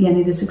good.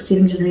 Yani the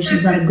succeeding generation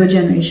is not a good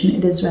generation,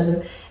 it is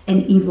rather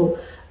an evil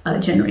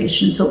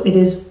generation. So it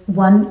is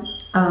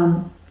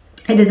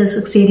it is a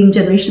succeeding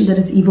generation that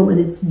is evil in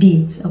its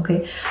deeds,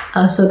 okay?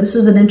 So this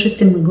was an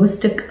interesting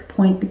linguistic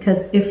point,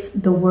 because if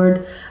the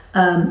word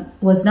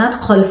was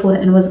not khalfun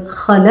and was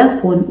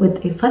khalafun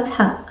with a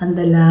fatha and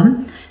the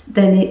lam,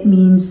 then it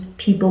means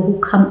people who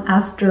come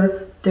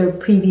after their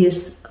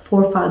previous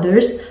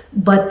forefathers,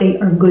 but they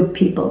are good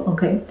people,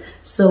 okay?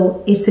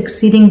 So a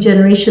succeeding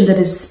generation that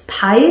is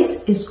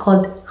pious is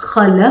called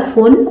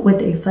khalafun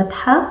with a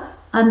fatha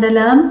and the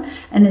lam,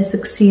 and a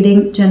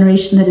succeeding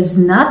generation that is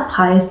not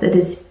pious, that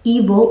is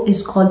evil,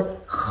 is called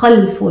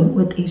khalfun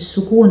with a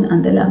sukoon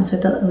and the lam. So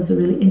I thought that was a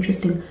really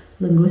interesting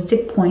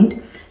linguistic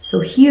point. So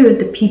here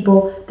the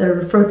people that are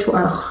referred to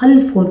are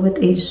khalfun with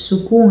a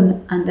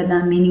sukoon and the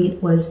lam, meaning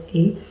it was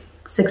a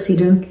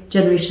succeeding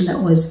generation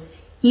that was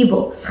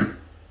evil.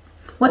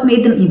 What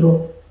made them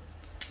evil?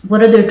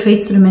 What are their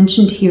traits that are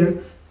mentioned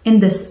here in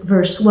this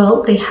verse?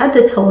 Well, they had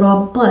the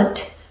Torah,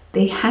 but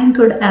they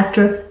hankered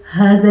after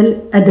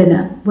hadal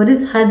adana. What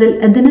is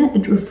hadal adana?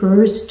 It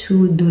refers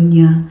to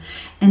dunya.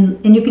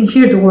 And you can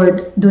hear the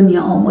word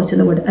dunya almost in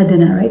the word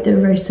adana, right? They're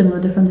very similar,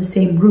 they're from the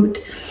same root.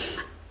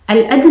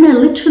 Al-adna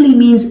literally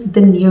means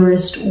the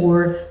nearest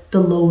or the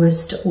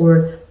lowest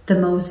or the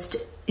most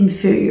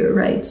inferior,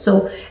 right?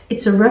 So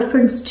it's a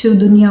reference to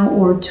dunya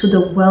or to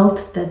the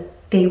wealth that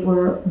they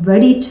were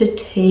ready to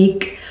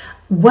take,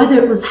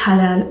 whether it was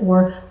halal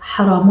or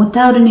haram,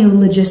 without any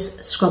religious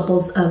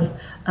scruples of,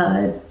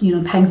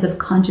 pangs of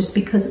conscience,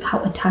 because of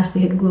how attached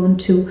they had grown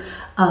to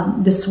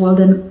this world.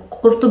 And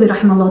Qurtubi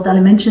rahimahullah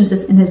ta'ala mentions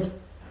this in his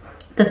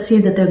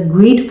tafsir that their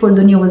greed for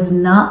dunya was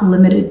not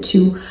limited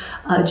to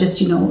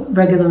just,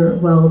 regular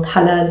wealth,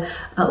 halal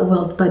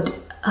wealth, but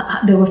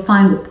they were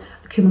fine with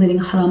accumulating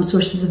haram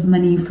sources of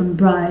money from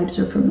bribes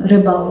or from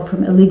riba or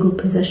from illegal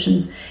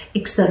possessions,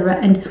 etc.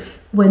 And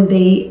when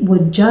they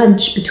would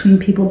judge between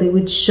people, they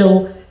would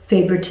show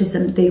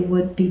favoritism. They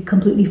would be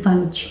completely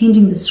fine with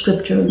changing the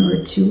scripture in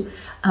order to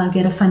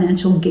get a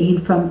financial gain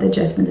from the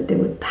judgment that they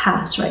would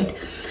pass, right?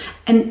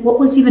 And what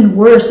was even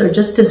worse, or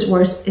just as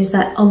worse, is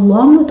that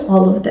along with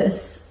all of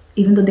this,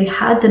 even though they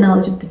had the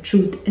knowledge of the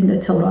truth in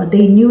the Torah,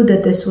 they knew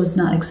that this was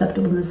not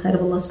acceptable in the sight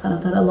of Allah subhanahu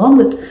wa ta'ala. Along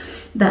with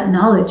that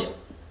knowledge,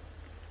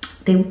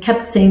 they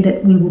kept saying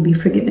that we will be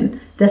forgiven.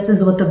 This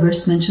is what the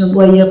verse mentioned.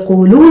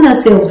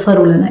 وَيَقُولُونَ سَيُغْفَرُ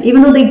لَنَا.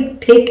 Even though they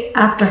take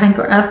after,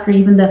 hanker after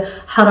even the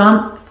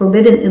haram,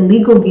 forbidden,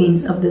 illegal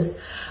gains of this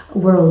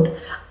world,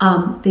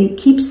 they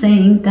keep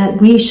saying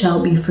that we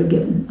shall be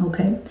forgiven.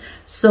 Okay,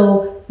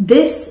 so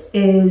this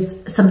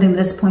is something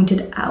that's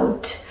pointed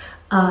out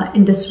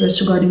in this verse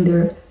regarding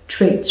their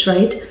traits,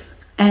 right?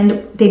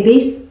 And they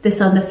based this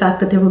on the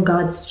fact that they were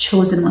God's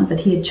chosen ones,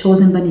 that He had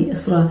chosen Bani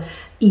Israel.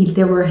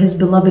 They were His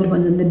beloved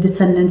ones and the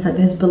descendants of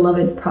His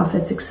beloved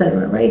prophets,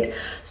 etc. Right?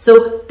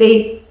 So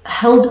they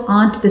held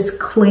on to this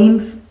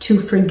claim to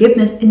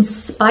forgiveness in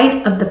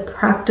spite of the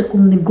practical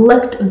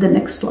neglect of the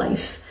next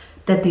life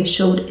that they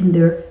showed in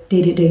their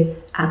day-to-day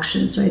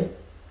actions, right?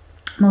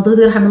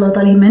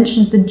 Maududi he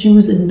mentions the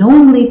Jews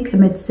knowingly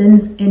commit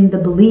sins in the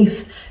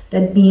belief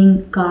that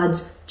being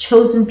God's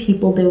chosen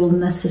people, they will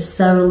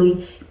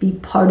necessarily be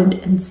pardoned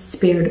and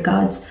spared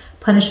God's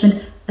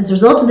punishment. As a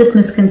result of this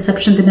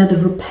misconception, they neither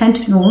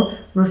repent nor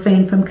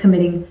refrain from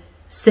committing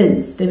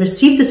sins. They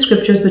received the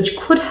scriptures which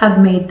could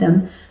have made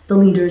them the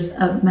leaders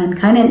of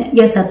mankind. And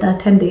yes, at that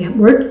time they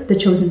were the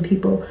chosen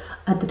people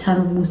at the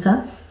time of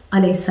Musa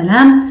alayhi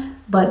salam,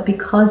 but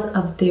because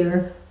of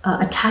their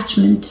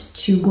attachment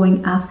to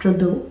going after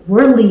the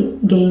worldly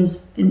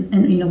gains,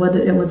 in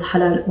whether it was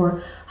halal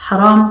or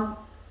haram,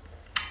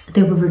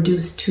 they were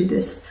reduced to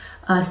this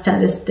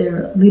status.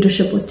 Their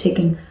leadership was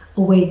taken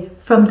away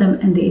from them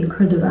and they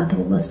incurred the wrath of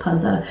Allah subhanahu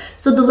wa ta'ala.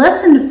 So the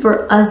lesson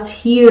for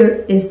us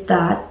here is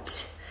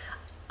that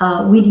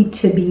we need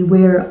to be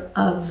aware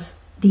of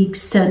the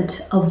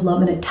extent of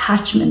love and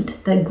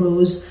attachment that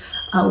grows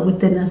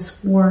within us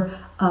for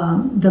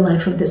the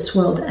life of this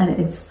world and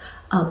its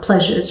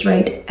pleasures,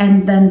 right?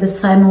 And then the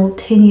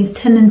simultaneous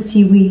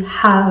tendency we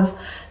have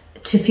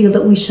to feel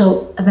that we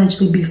shall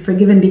eventually be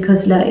forgiven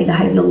because La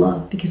ilaha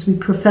illallah, because we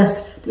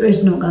profess there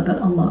is no God but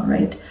Allah,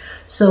 right?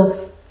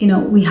 So,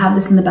 we have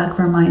this in the back of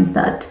our minds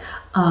that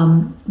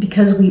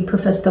because we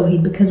profess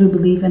Tawheed, because we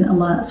believe in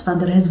Allah subhanahu wa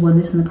ta'ala, His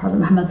oneness, and the Prophet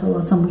Muhammad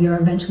sallallahu alaihi wasallam, we are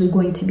eventually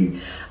going to be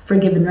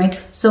forgiven, right?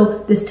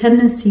 So this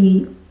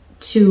tendency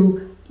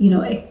to,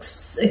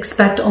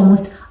 expect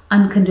almost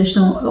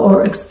unconditional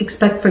or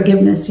expect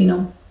forgiveness,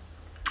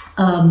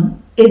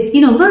 is,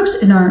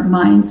 lurks in our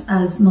minds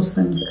as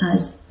Muslims,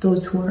 as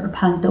those who are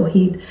upon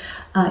Tawheed,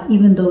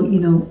 even though,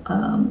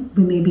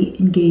 we may be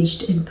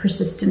engaged in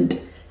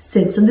persistent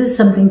sin. So this is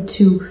something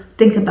to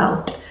think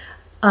about.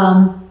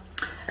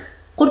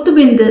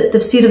 Qurtubi in the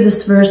tafsir of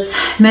this verse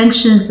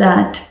mentions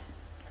that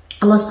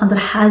Allah subhanahu wa ta'ala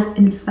has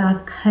in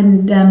fact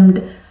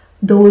condemned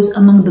those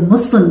among the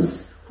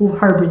Muslims who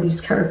harbor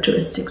these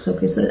characteristics.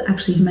 Okay, so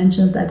actually he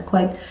mentions that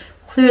quite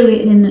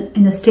clearly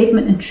in a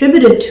statement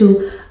attributed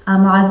to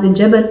Mu'adh bin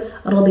Jabal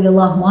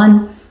radiyallahu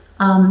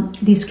anh.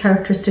 These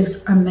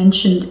characteristics are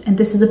mentioned, and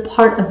this is a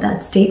part of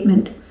that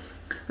statement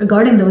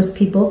regarding those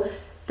people,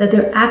 that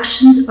their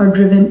actions are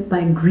driven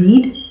by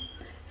greed.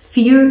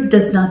 Fear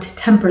does not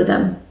temper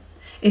them.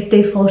 If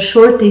they fall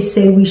short, they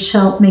say we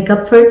shall make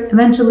up for it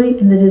eventually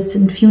in the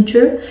distant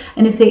future.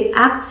 And if they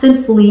act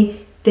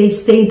sinfully, they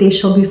say they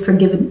shall be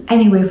forgiven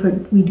anyway, for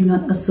we do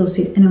not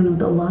associate anyone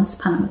with Allah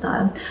subhanahu wa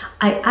ta'ala.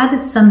 I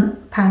added some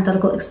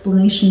parenthetical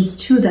explanations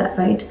to that,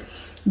 right?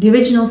 The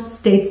original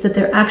states that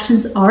their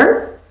actions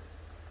are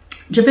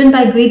driven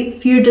by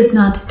greed. Fear does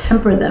not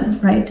temper them,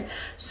 right?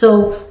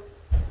 So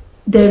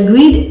their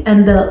greed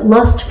and the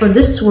lust for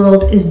this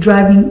world is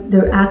driving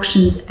their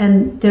actions,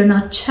 and they're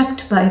not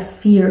checked by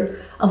fear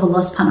of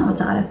Allah subhanahu wa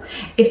ta'ala.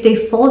 If they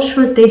fall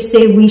short, they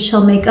say we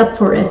shall make up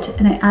for it.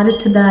 And I added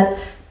to that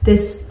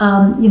this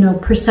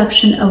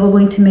perception of we're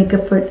going to make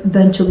up for it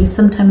eventually,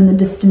 sometime in the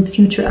distant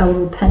future I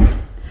will repent.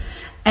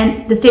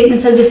 And the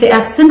statement says if they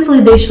act sinfully,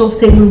 they shall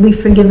say we will be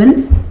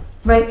forgiven,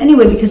 right?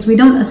 Anyway, because we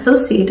don't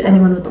associate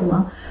anyone with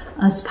Allah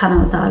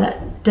subhanahu wa ta'ala.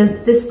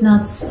 Does this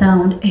not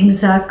sound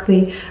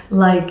exactly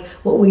like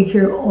what we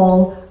hear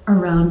all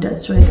around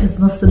us, right? As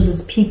Muslims,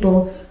 as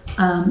people,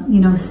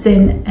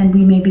 sin, and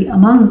we may be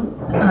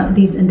among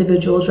these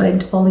individuals,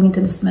 right, falling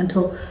into this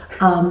mental,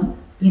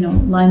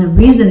 line of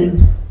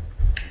reasoning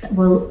that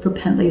will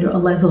repent later.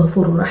 Allah is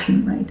Ghafurur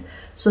Rahim, right?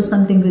 So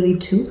something really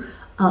to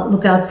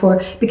look out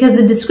for, because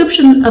the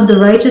description of the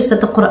righteous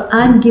that the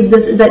Quran gives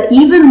us is that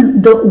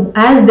even though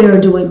as they are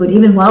doing good,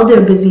 even while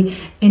they're busy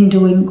in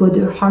doing good,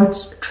 their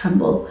hearts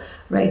tremble,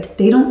 right?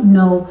 They don't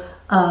know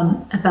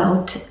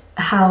about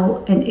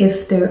how and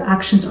if their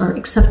actions are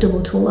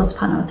acceptable to Allah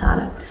subhanahu wa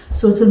ta'ala.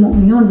 Surah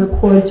Al-Mu'minun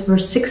records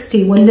verse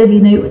 60,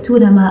 وَالَّذِينَ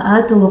يُؤْتُونَ مَا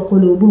آتَوْا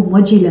وَقُلُوبُهُمْ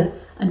وَجِلَةٌ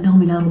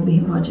أَنَّهُمْ إِلَىٰ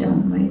رَبِّهِمْ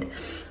رَاجِعُونَ, right?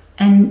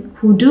 And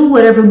who do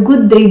whatever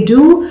good they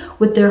do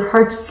with their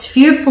hearts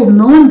fearful,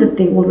 knowing that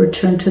they will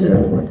return to their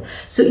Lord.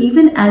 So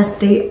even as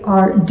they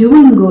are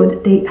doing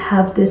good, they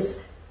have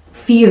this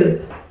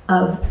fear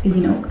of,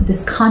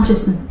 this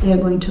consciousness that they are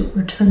going to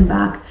return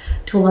back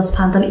to Allah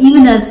subhanahu wa ta'ala.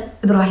 Even as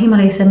Ibrahim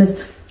alayhi salam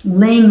is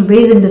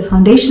raising the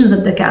foundations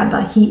of the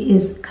Kaaba, he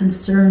is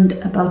concerned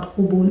about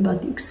qubul,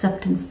 about the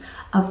acceptance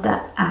of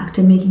that act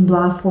and making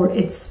dua for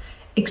its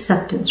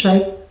acceptance,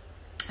 right?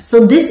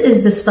 So this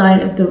is the sign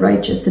of the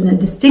righteous and a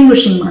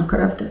distinguishing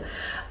marker of the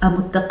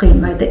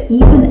muttaqin, right? That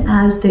even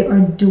as they are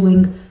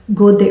doing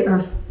good, they are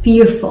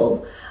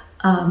fearful,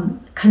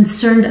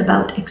 concerned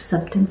about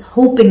acceptance,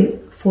 hoping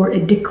for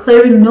it,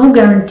 declaring no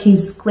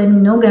guarantees,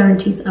 claiming no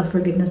guarantees of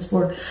forgiveness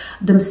for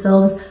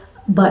themselves,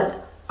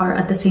 but are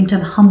at the same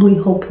time humbly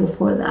hopeful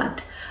for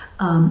that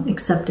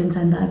acceptance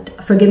and that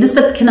forgiveness,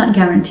 but cannot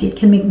guarantee it,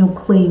 can make no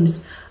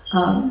claims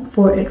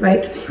for it,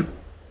 right?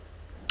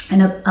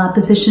 In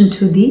opposition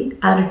to the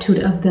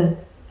attitude of the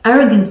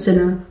arrogant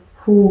sinner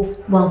who,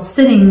 while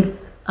sinning,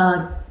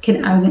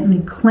 can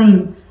arrogantly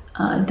claim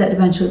that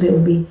eventually they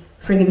will be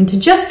forgiven to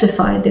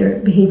justify their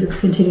behavior of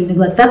continuing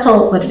neglect. That's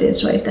all what it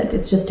is, right? That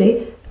it's just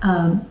a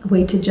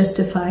way to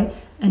justify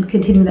and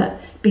continue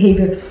that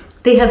behavior.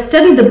 They have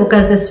studied the book,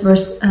 as this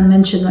verse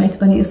mentioned, right?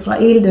 Bani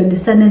Israel, their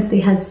descendants, they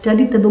had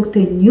studied the book,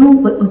 they knew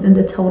what was in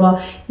the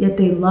Torah, yet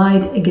they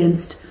lied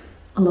against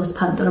Allah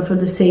subhanahu wa ta'ala for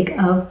the sake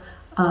of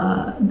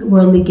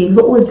worldly gain.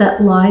 What was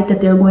that lie?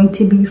 That they're going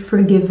to be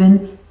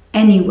forgiven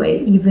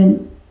anyway.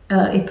 Even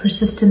a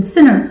persistent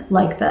sinner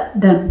like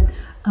them,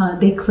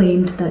 they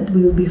claimed that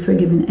we would be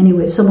forgiven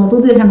anyway. So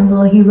Mawdudi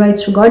rahimahullah, he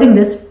writes regarding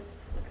this,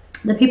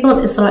 the people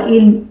of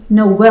Israel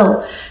know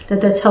well that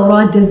the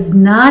Torah does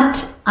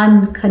not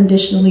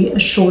unconditionally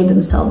assure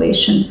them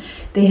salvation.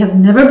 They have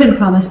never been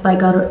promised by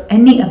God or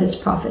any of his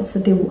prophets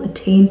that they will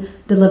attain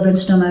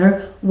deliverance no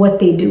matter what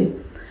they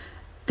do.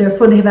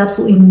 Therefore, they have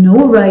absolutely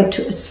no right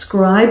to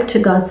ascribe to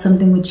God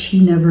something which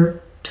he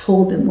never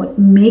told them. What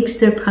makes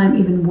their crime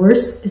even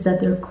worse is that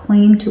their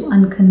claim to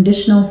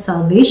unconditional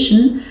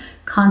salvation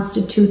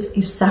constitutes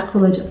a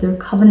sacrilege of their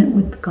covenant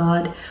with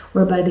God,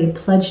 whereby they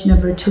pledge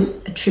never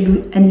to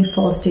attribute any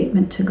false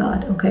statement to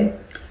God, okay?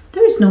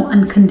 There is no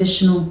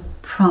unconditional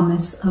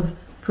promise of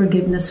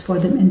forgiveness for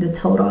them in the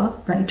Torah,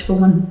 right? For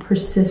one who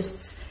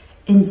persists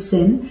in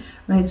sin,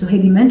 right? So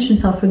Heidi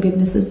mentions how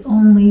forgiveness is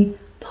only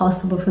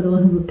possible for the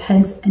one who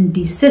repents and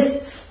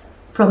desists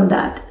from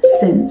that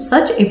sin.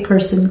 Such a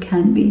person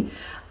can be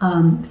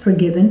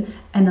forgiven,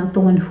 and not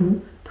the one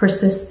who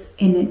persists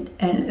in it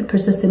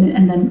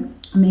and then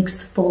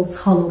makes false,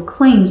 hollow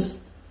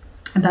claims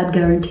about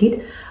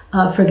guaranteed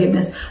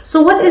forgiveness.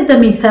 So what is the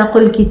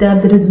mithaqul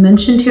kitab that is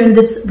mentioned here in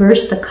this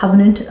verse, the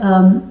covenant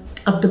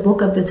of the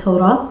book of the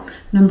Torah?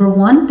 Number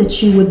one,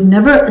 that you would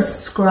never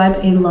ascribe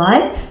a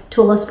lie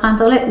to Allah subhanahu wa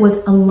ta'ala. It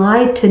was a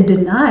lie to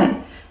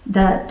deny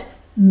that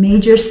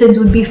major sins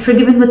would be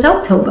forgiven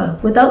without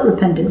tawbah, without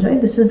repentance, right?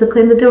 This is the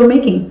claim that they were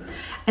making.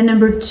 And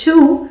number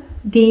two,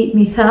 the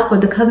mithaq, or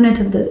the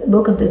covenant of the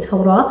book of the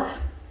Torah,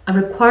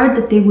 required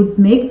that they would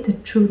make the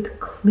truth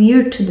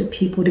clear to the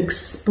people, would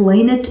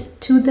explain it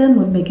to them,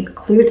 would make it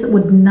clear to them,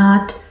 would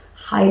not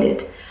hide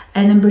it.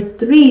 And number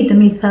three, the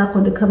mithaq,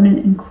 or the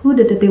covenant,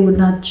 included that they would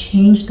not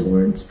change the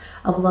words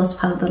of Allah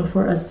subhanahu wa ta'ala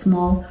for a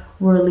small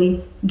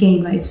worldly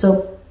gain, right?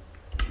 So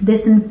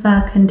this in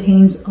fact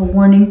contains a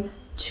warning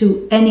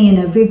to any and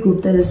every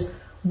group that is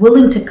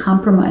willing to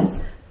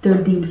compromise their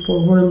deen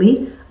for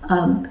worldly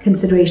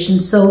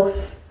considerations. So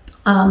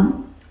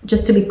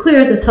just to be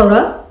clear, the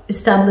Torah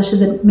establishes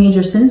that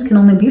major sins can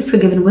only be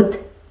forgiven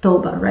with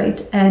tawbah,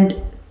 right?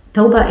 And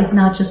tawbah is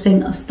not just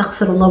saying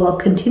astaghfirullah while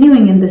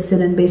continuing in the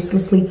sin and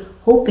baselessly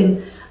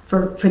hoping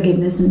for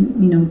forgiveness and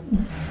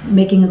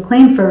making a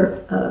claim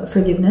for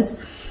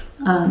forgiveness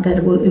that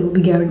it will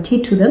be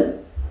guaranteed to them.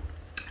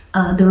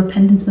 The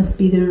repentance must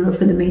be there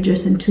for the major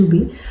sin to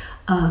be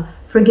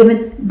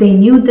forgiven. They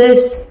knew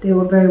this, they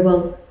were very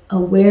well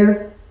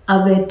aware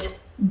of it,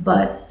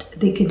 but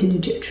they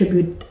continued to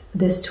attribute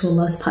this to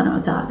Allah subhanahu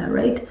wa ta'ala,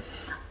 right?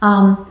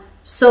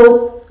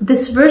 So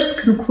this verse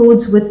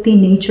concludes with the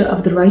nature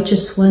of the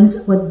righteous ones.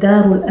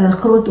 وَالدَّارُ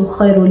الْآخِرَةُ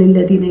خَيْرٌ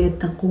لِلَّذِينَ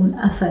يَتَّقُونَ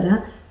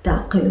أَفَلَا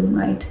تَعْقِلُونَ,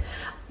 right?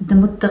 The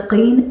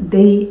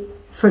muttaqeen,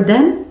 for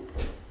them,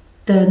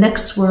 the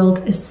next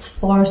world is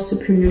far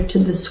superior to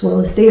this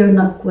world. They are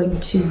not going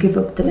to give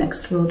up the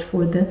next world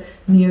for the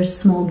mere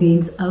small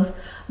gains of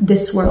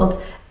this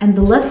world. And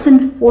the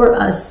lesson for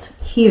us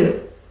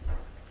here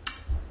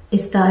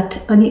is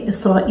that Bani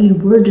Israel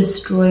were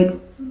destroyed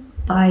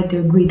by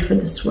their greed for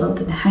this world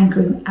and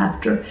hankering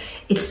after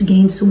its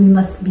gains. So we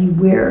must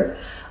beware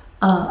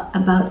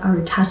about our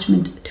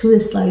attachment to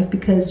this life,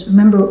 because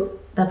remember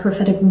that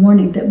prophetic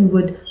warning that we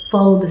would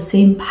follow the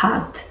same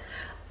path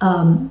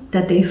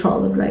that they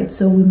followed, right?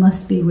 So we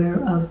must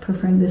beware of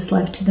preferring this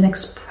life to the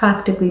next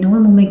practically. No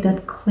one will make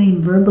that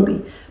claim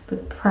verbally,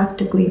 but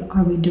practically,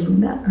 are we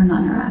doing that or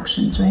not in our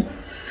actions, right?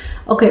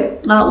 Okay,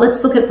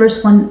 let's look at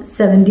verse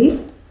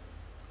 170.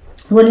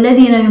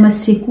 وَالَّذِينَ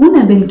يُمَسِّكُونَ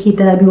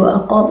بِالْكِتَابِ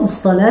وَأَقَامُوا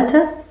الصَّلَاةَ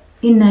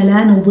إِنَّا لَا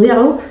نُضِيعُ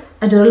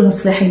أَجْرَ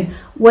الْمُصْلِحِينَ.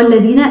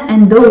 وَالَّذِينَ,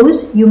 and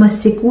those,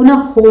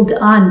 يُمَسِّكُونَ, hold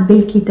on,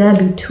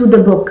 بِالْكِتَابِ, to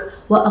the book,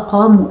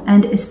 وَأَقَامُوا,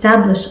 and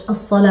establish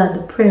الصَّلَاة,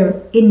 the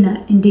prayer,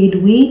 إِنَّا,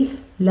 indeed we,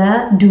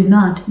 لَا, do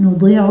not,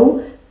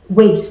 نُضِيعُ,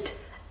 waste,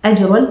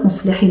 أَجْرَ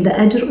الْمُصْلِحِينَ, the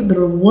ajr, the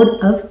reward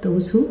of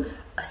those who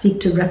seek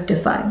to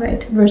rectify,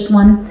 right? Verse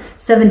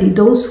 170,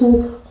 those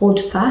who hold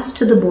fast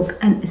to the book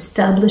and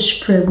establish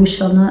prayer, we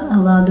shall not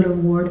allow the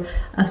reward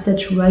of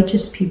such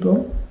righteous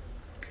people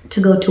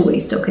to go to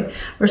waste. Okay,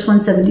 verse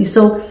 170.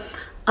 So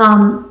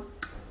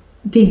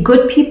the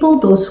good people,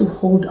 those who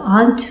hold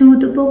on to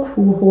the book,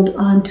 who hold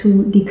on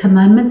to the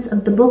commandments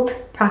of the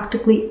book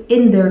practically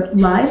in their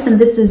lives, and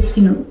this is,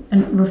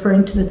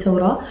 referring to the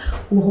Torah,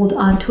 who hold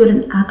on to it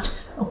and act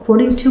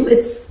according to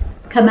its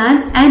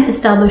commands and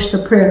establish the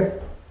prayer.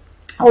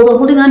 Although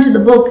holding on to the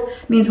book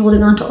means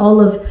holding on to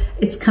all of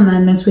its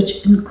commandments,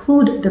 which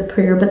include the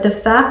prayer, but the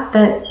fact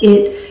that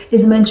it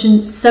is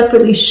mentioned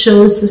separately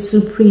shows the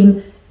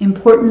supreme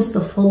importance,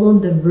 the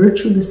fadl, the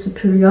virtue, the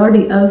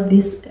superiority of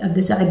this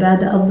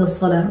ibadah of the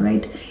salah,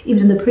 right?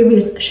 Even in the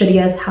previous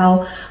shariahs,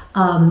 how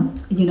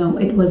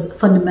it was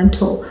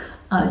fundamental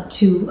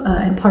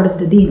and part of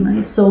the deen,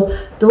 right? So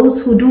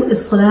those who do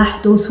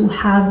islah, those who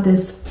have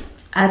this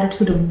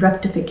attitude of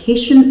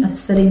rectification, of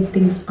setting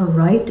things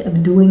aright,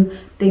 of doing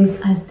things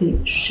as they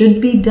should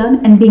be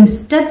done, and being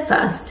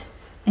steadfast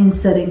in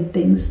setting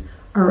things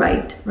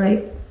aright,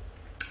 right?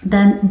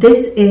 Then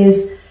this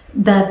is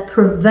that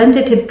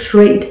preventative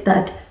trait,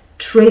 that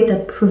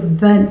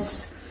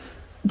prevents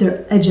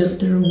their ajr,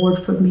 the reward,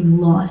 from being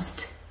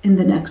lost in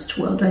the next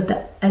world, right?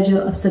 The ajr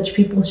of such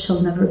people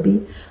shall never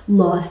be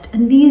lost.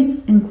 And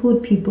these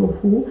include people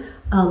who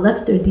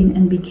left their deen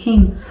and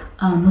became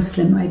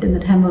Muslim, right? In the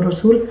time of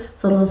Rasul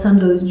sallallahu alaihi wasallam,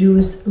 those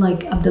Jews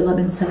like Abdullah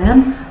bin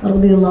Salam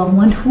radiallahu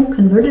anhu, who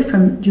converted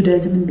from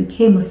Judaism and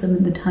became Muslim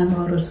in the time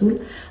of Rasul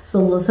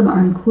sallallahu alaihi wasallam, are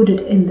included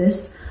in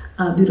this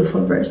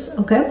beautiful verse.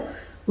 Okay,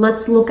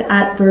 let's look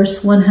at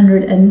verse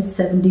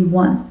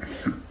 171.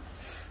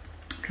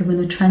 Okay, we're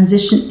going to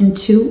transition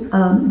into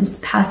this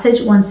passage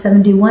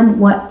 171.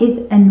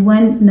 وَإِذْ, and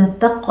when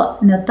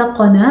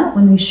نَتَقَنَا,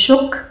 when we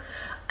shook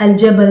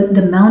al-jabal,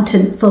 the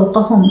mountain,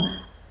 فَوْقَهُمْ,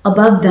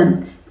 above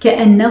them,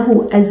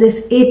 كَأَنَّهُ, as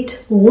if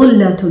it,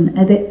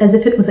 غُلَّةٌ, as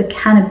if it was a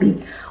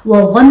canopy,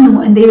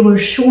 وَظَنُّوا, and they were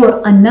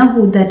sure,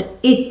 أَنَّهُ, that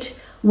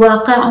it,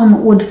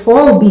 واقع, would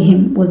fall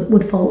بهم,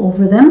 would fall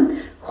over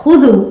them.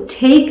 خُذُوا,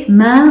 take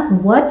ma,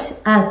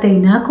 what,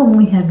 آتَيْنَاكُمْ,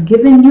 we have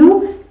given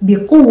you,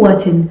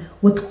 بِقُوَّةٍ,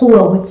 with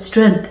quwwah, with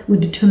strength,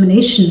 with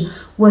determination,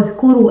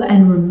 وَاذْكُرُوا,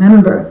 and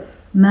remember,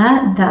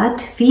 ma, that,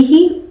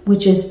 fihi,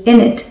 which is in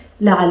it,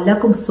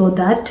 لَعَلَّكُمْ, so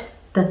that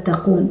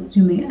tattaqun,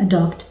 you may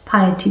adopt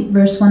piety.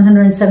 Verse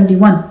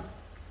 171.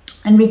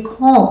 And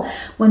recall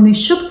when we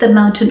shook the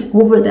mountain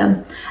over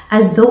them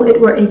as though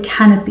it were a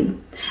canopy,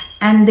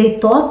 and they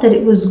thought that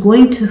it was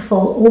going to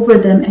fall over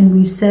them, and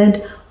we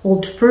said,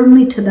 hold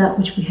firmly to that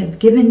which we have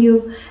given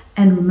you,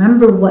 and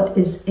remember what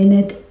is in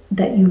it,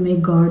 that you may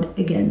guard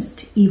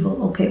against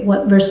evil. Okay,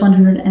 what verse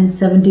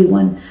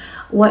 171.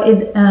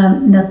 وَإِذْ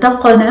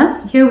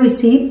نَتَقَنَا, here we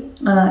see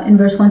in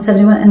verse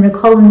 171, and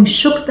recall when we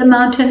shook the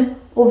mountain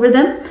over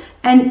them.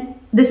 And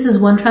this is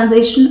one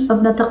translation of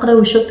nataqna,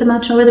 we shook the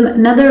mountain over them.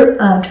 Another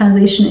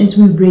translation is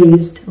we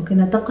raised. Okay,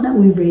 nataqna,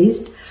 we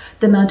raised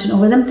the mountain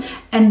over them.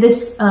 And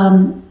this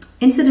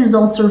incident is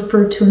also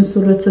referred to in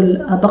Surah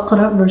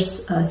Al-Baqarah,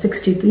 verse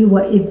 63.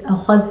 وَإِذْ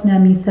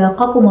أَخَذْنَا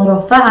مِيثَاقَكُمْ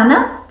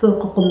وَرَفَعْنَا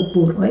فَوْقَكُمُ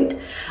الطُّورَ, right?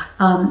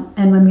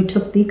 And when we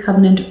took the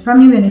covenant from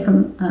you, and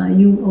from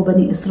you, O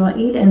Bani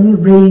Israel, and we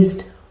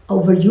raised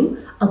over you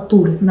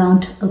at-tur,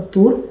 Mount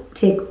at-tur,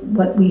 take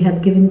what we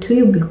have given to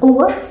you,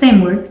 biquwwah,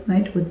 same word,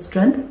 right, with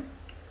strength,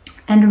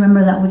 and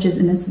remember that which is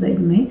in it, so that you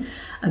may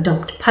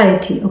adopt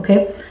piety.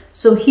 Okay,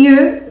 so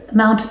here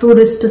Mount Tur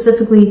is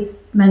specifically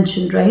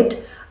mentioned, right,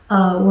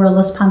 where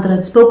Allah subhanahu wa ta'ala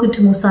had spoken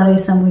to Musa alayhi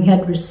salam, we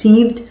had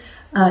received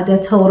the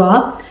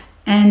Torah,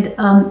 and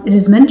it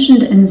is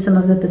mentioned in some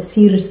of the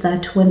tafsirs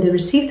that when they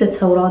received the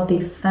Torah, they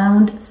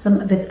found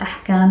some of its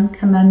ahkam,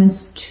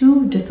 commandments,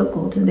 too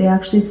difficult, and they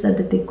actually said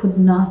that they could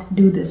not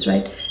do this,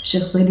 right?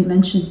 Sheikh Zuhaili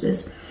mentions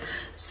this.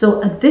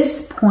 So at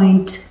this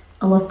point,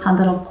 Allah subhanahu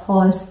wa ta'ala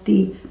caused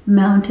the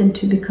mountain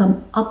to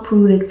become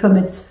uprooted from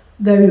its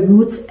very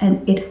roots,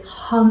 and it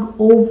hung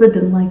over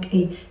them like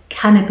a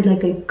canopy,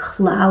 like a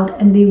cloud,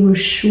 and they were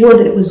sure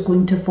that it was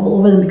going to fall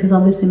over them, because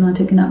obviously the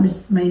mountain cannot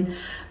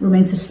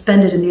remain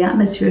suspended in the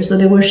atmosphere. So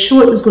they were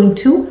sure it was going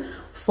to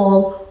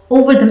fall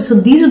over them. So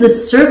these are the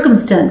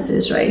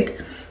circumstances, right,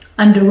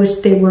 under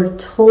which they were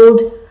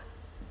told,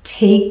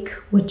 take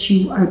what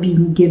you are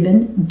being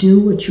given, do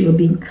what you are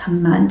being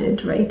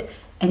commanded, right?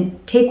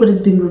 And take what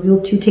is being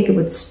revealed to you, take it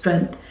with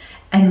strength,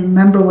 and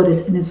remember what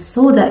is in it,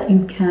 so that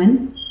you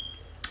can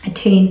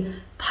attain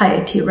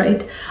piety,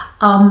 right?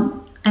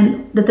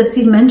 And the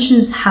tafsir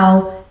mentions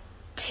how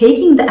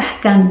taking the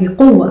ahkam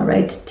biquwwa,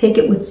 right? Take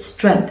it with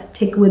strength,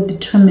 take it with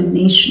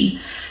determination.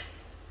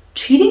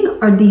 Treating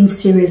our deen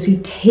seriously,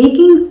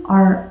 taking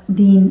our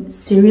deen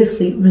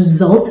seriously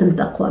results in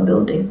taqwa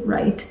building,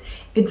 right?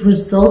 It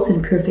results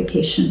in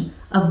purification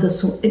of the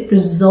soul. It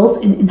results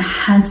in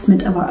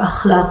enhancement of our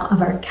akhlaq, of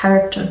our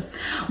character.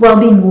 While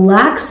being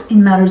lax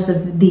in matters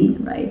of deen,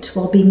 right?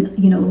 While being,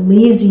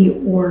 lazy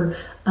or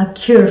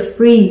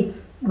carefree,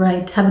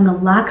 right? Having a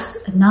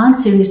lax,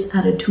 non-serious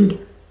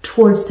attitude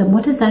towards them.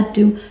 What does that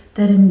do?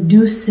 That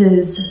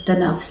induces the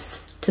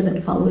nafs to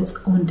then follow its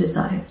own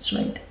desires,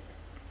 right?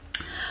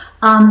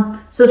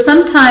 So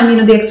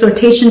sometime, the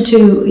exhortation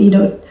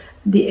to,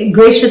 the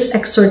gracious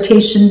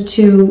exhortation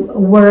to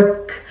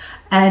work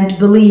and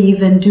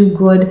believe and do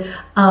good,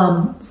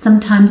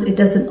 sometimes it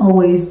doesn't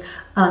always,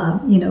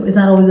 is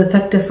not always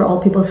effective for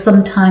all people.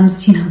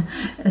 Sometimes,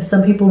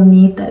 some people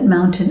need that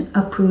mountain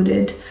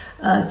uprooted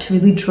to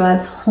really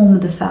drive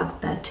home the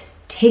fact that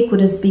take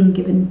what is being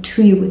given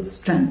to you with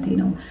strength,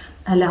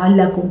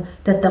 لَعَلَّكُمْ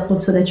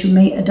تَتَّقُونَ, so that you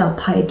may adopt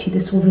piety.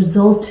 This will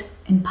result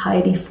in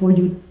piety for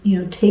you,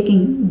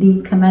 taking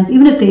the commands,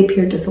 even if they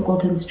appear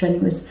difficult and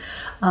strenuous.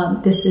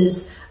 This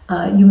is,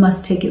 you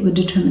must take it with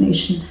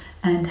determination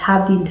and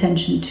have the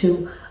intention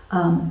to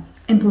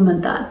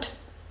implement that,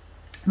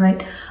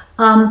 right?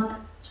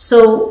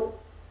 So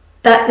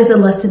that is a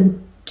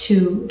lesson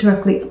to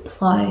directly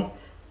apply.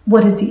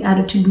 What is the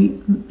attitude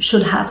we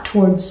should have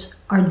towards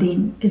our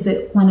deen? Is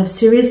it one of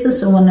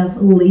seriousness or one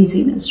of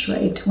laziness,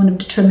 right? One of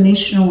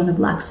determination or one of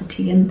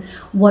laxity? And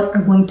what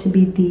are going to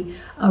be the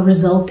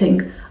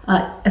resulting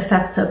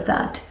effects of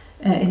that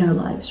in our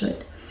lives,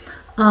 right?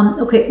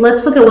 Okay,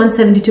 let's look at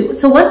 172.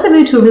 So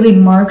 172 really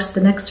marks,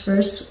 the next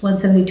verse,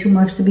 172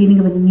 marks the beginning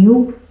of a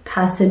new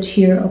passage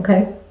here,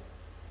 okay?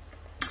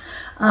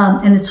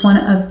 And it's one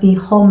of the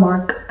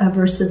hallmark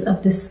verses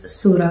of this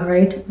surah,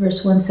 right?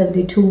 Verse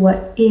 172,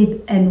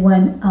 وَإِذْ, and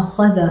when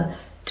أَخَذَ,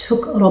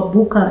 took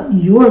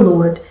رَبُّكَ, your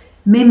Lord,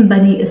 مِن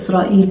بَنِي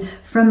إِسْرَائِيل,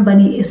 from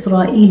Bani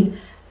Israel,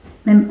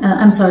 من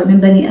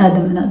بني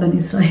آدم, not Bani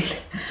Israel,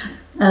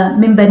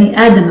 من بني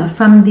آدم,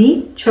 from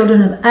the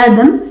children of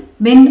Adam,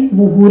 من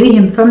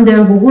ظهورهم, from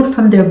their ظهور,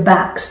 from their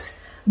backs,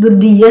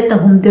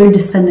 ذريتهم, their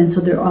descendants,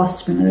 or their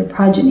offspring, or their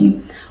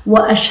progeny,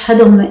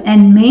 وأشهدهم,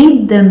 and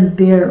made them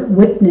bear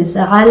witness,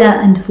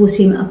 على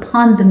أنفسهم,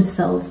 upon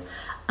themselves,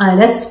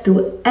 ألست,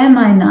 am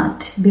I not,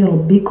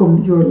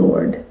 بربكم, your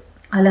Lord,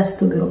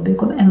 ألست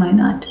بربكم, am I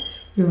not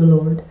your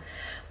Lord?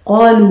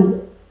 قالوا,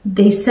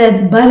 they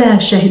said, بلى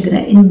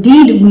شهدنا,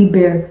 indeed we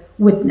bear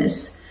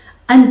witness.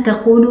 أن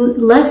تقولوا,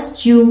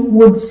 lest you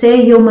would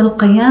say يوم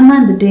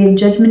القيامة, the day of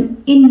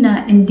judgment,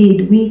 إنا,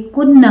 indeed we,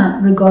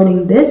 كنا,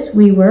 regarding this,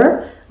 we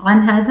were,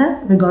 عن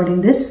هذا,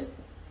 regarding this,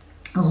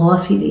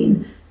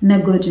 غافلين,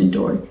 negligent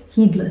or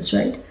heedless,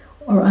 right?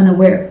 Or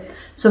unaware.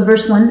 So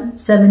verse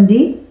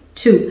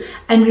 172,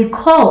 and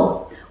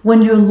recall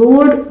when your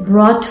Lord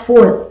brought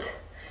forth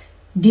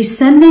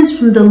descendants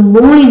from the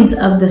loins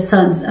of the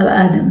sons of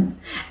Adam,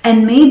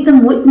 and made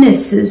them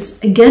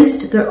witnesses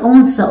against their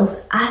own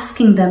selves,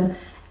 asking them,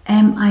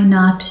 am I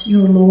not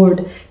your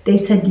Lord? They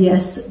said,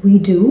 yes, we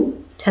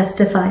do.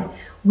 Testify.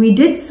 We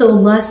did so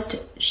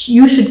lest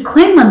you should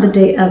claim on the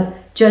day of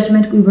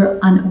judgment. We were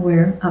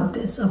unaware of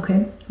this.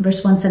 Okay,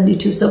 verse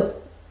 172. So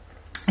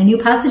a new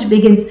passage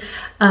begins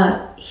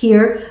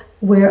here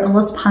where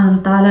Allah subhanahu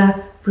wa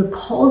ta'ala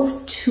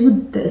recalls to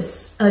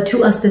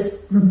us this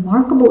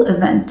remarkable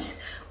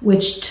event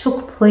which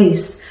took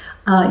place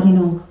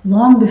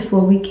long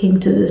before we came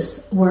to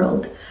this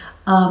world,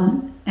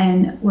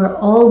 and where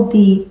all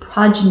the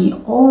progeny,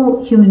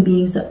 all human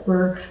beings that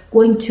were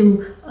going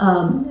to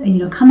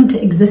come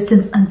into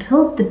existence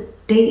until the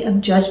day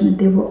of judgment,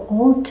 they were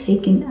all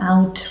taken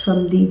out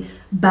from the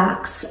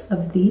backs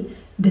of the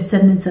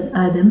descendants of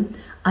Adam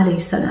alayhi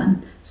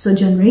salam. So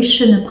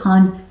generation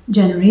upon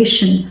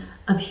generation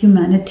of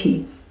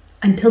humanity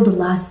until the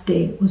last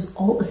day was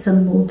all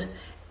assembled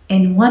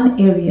in one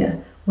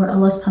area where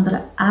Allah subhanahu wa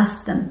ta'ala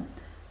asked them,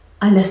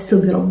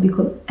 Alastu bi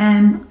rabbikum,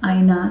 am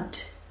I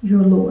not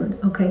your Lord?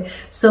 Okay,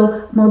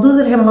 so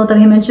Mawdud rahimahullah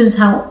ta'ala, he mentions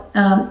how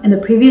in the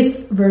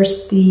previous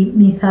verse the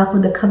mithaq, or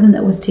the covenant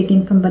that was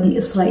taken from Bani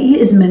Israel,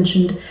 is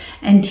mentioned,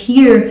 and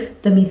here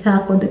the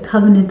mithaq, or the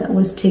covenant that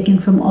was taken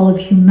from all of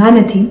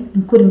humanity,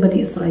 including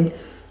Bani Israel,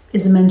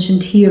 is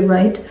mentioned here,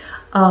 right?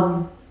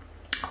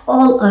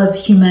 All of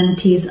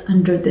humanity is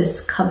under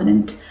this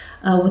covenant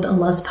with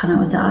Allah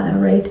subhanahu wa ta'ala,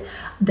 right?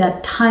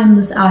 That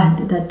timeless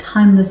ahd, that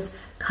timeless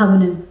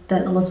covenant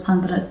that Allah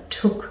subhanahu wa ta'ala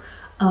took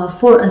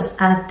for us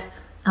at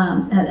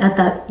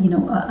that,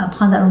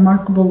 upon that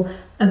remarkable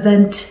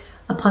event,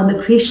 upon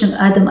the creation of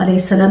Adam alayhi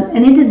salam.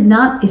 And it is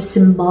not a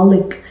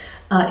symbolic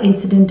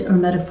incident or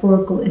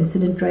metaphorical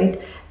incident,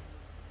 right?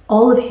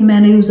 All of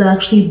humanity was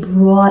actually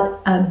brought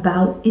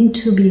about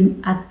into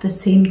being at the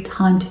same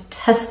time to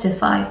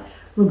testify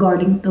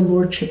regarding the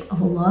lordship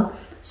of Allah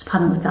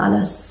subhanahu wa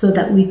ta'ala, so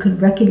that we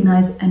could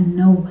recognize and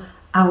know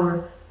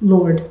our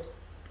Lord.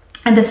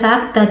 And the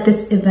fact that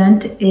this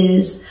event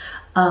is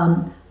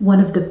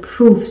one of the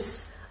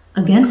proofs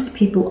against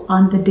people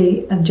on the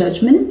day of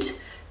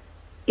judgment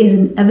is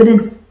an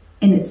evidence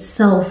in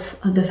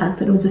itself of the fact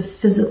that it was a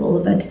physical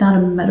event, not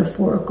a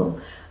metaphorical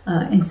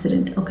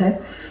incident, okay?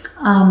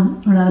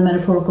 Or not a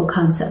metaphorical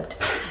concept.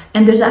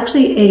 And there's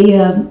actually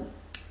a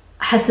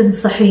Hasan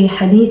Sahih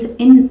hadith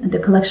in the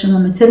collection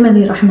of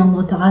Tirmidhi,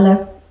 rahimahullah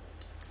ta'ala,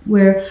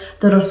 where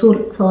the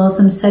Rasul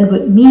said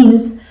what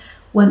means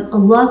when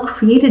Allah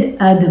created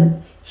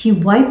Adam, He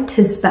wiped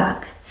his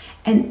back,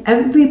 and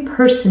every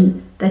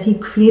person that He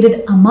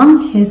created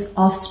among His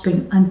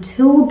offspring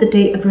until the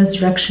day of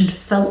resurrection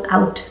fell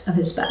out of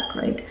His back,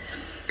 right?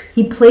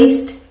 He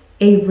placed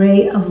a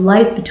ray of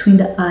light between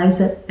the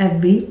eyes of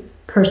every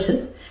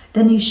person.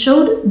 Then He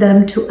showed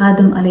them to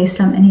Adam alayhi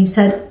salam, and He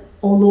said,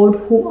 "O Lord,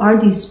 who are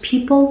these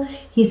people?"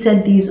 He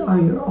said, "These are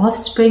your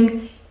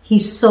offspring." He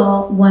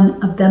saw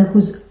one of them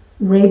whose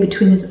ray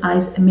between his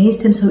eyes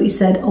amazed him. So he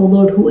said, "O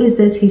Lord, who is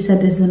this?" He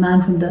said, "This is a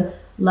man from the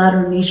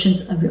latter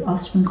nations of your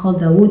offspring called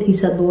Dawood." He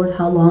said, "Lord,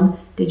 how long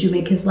did you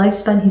make his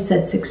lifespan?" He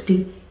said,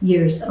 60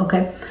 years.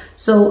 Okay,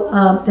 so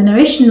the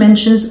narration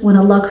mentions when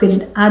Allah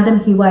created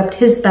Adam, He wiped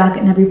his back,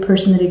 and every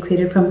person that He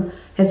created from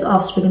his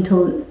offspring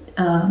until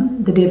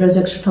the day of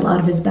resurrection fell out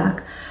of his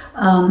back.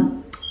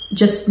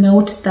 Just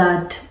note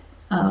that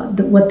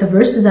what the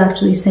verse is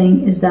actually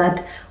saying is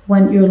that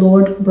when your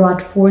Lord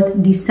brought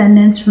forth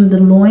descendants from the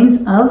loins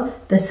of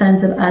the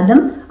sons of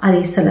Adam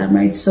alayhi salam,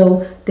 right?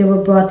 So they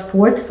were brought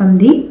forth from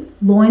the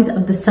loins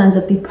of the sons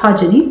of the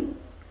progeny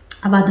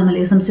of Adam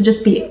alayhi salam. So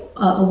just be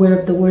aware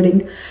of the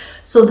wording.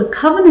 So the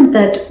covenant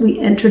that we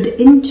entered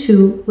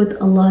into with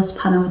Allah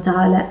subhanahu wa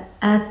ta'ala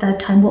at that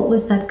time, what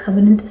was that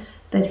covenant?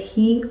 That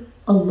He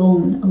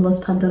alone, Allah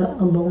subhanahu wa ta'ala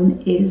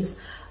alone,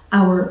 is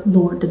our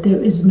Lord, that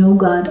there is no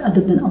God other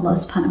than Allah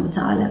subhanahu wa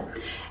ta'ala.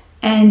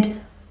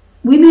 And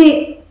we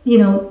may,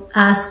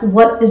 ask,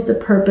 what is the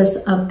purpose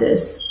of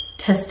this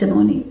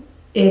testimony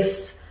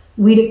if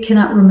we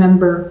cannot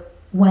remember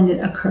when it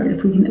occurred?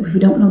 If we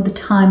don't know the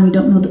time, we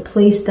don't know the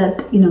place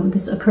that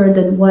this occurred,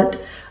 then what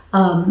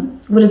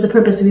is the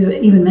purpose of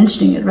even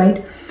mentioning it,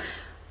 right?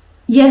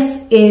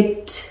 Yes,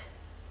 it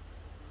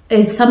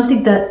is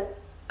something that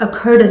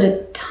occurred at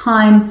a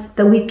time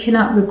that we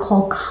cannot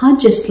recall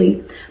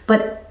consciously,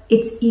 but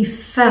its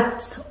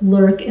effects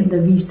lurk in the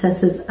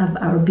recesses of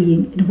our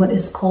being, in what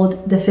is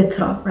called the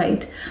fitra,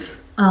 right?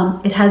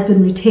 It has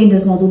been retained,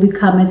 as Maududi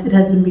comments, it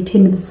has been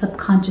retained in the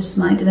subconscious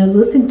mind. And I was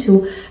listening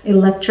to a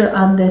lecture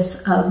on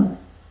this, and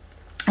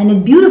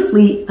it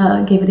beautifully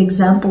gave an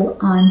example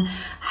on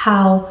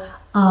how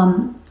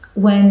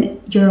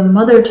when your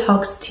mother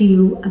talks to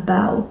you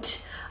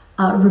about,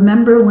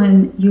 remember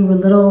when you were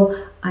little,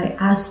 I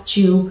asked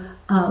you,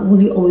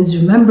 will you always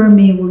remember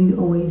me? Will you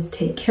always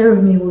take care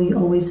of me? Will you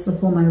always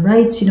fulfill my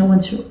rights,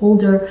 once you're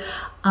older?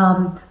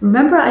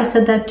 Remember I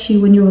said that to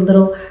you when you were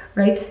little,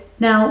 right?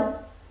 Now,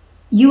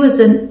 you as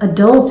an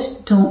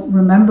adult don't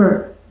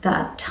remember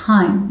that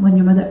time when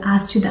your mother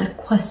asked you that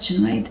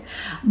question, right?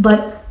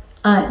 But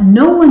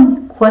no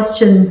one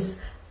questions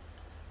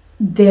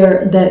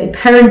the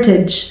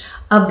parentage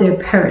of their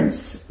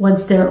parents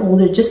once they're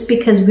older, just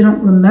because we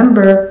don't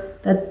remember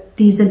that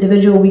these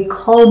individuals we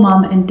call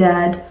mom and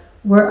dad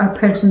were our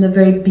parents from the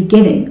very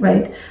beginning,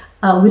 right?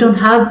 We don't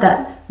have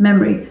that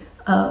memory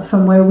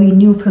from where we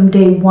knew from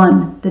day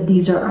one that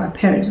these are our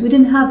parents. We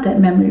didn't have that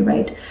memory,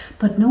 right?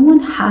 But no one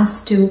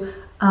has to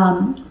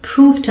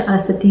prove to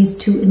us that these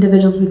two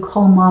individuals we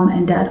call mom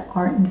and dad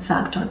are in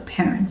fact our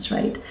parents,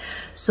 right?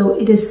 So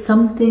it is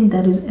something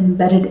that is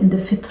embedded in the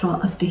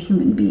fitrah of the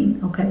human being,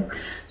 okay?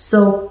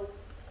 So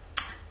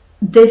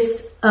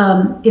this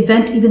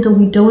event, even though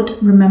we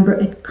don't remember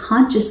it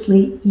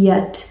consciously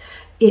yet,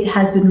 it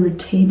has been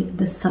retained in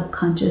the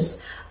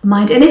subconscious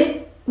mind. And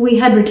if we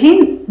had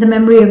retained the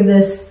memory of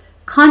this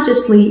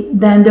consciously,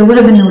 then there would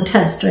have been no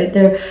test, right?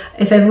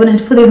 If everyone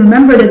had fully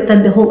remembered it,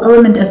 then the whole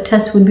element of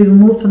test would be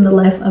removed from the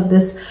life of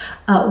this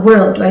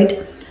world,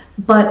 right?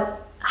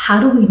 But how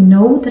do we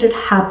know that it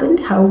happened?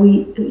 How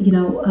we,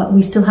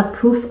 we still have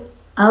proof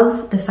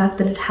of the fact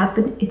that it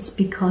happened? It's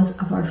because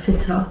of our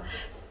fitrah,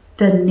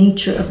 the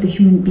nature of the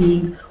human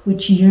being,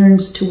 which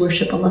yearns to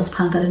worship Allah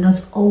subhanahu wa ta'ala and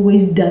has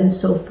always done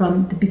so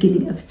from the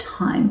beginning of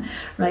time,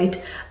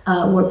 right?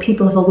 Where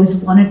people have always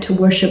wanted to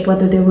worship,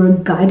 whether they were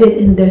guided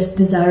in their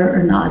desire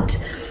or not.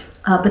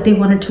 But they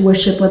wanted to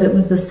worship, whether it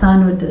was the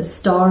sun or the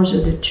stars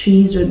or the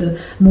trees or the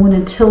moon,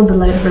 until the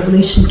light of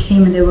revelation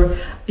came and they were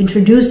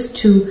introduced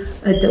to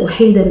the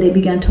wahi, then they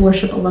began to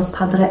worship Allah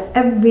subhanahu wa ta'ala.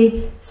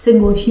 Every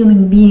single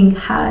human being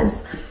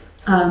has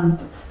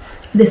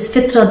this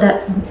fitrah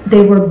that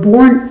they were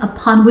born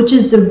upon, which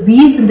is the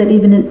reason that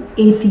even an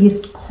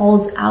atheist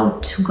calls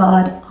out to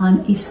God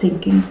on a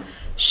sinking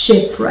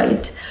ship,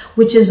 right?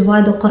 Which is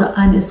why the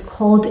Quran is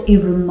called a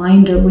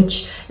reminder,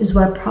 which is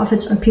why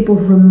prophets are people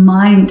who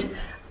remind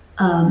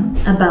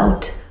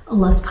about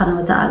Allah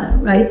subhanahu wa ta'ala,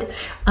 right?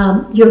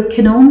 You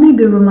can only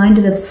be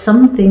reminded of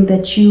something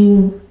that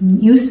you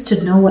used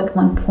to know at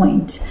one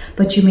point,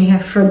 but you may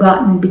have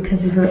forgotten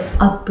because of your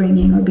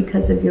upbringing or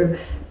because of your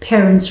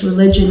parents'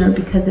 religion or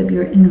because of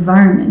your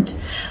environment.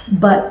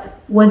 But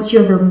once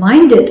you're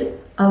reminded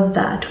of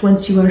that,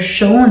 once you are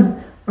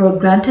shown or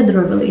granted the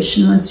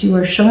revelation, once you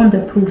are shown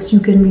the proofs, you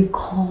can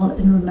recall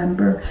and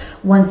remember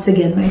once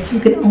again, right? So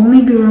you can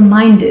only be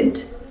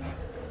reminded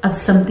of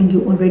something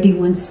you already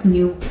once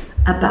knew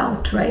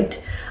about,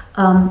 right?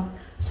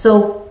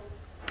 So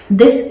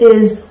this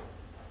is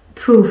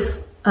proof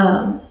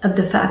of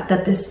the fact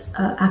that this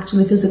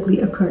actually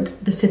physically occurred,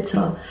 the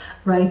fitra,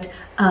 right?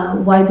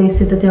 Why they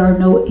say that there are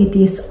no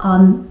atheists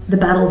on the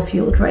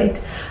battlefield,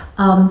 right?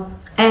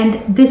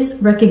 And this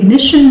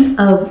recognition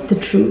of the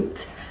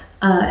truth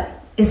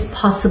is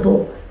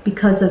possible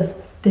because of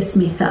this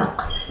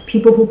mithaq.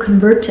 People who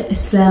convert to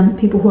Islam,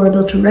 people who are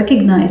able to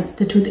recognize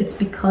the truth, it's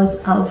because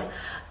of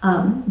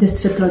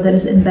this fitra that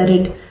is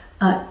embedded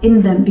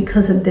in them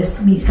because of this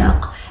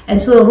mithaq.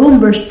 And Surah Rum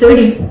verse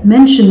 30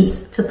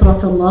 mentions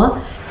fitrat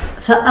Allah.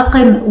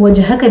 فَأَقِمْ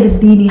وَجْهَكَ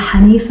لِلدِّينِ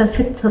حَنِيفًا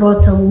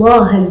فِطْرَةَ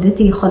اللَّهِ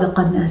الَّتِي خَلَقَ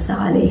النَّاسَ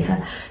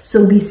عَلَيْهَا.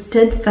 So be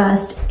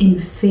steadfast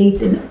in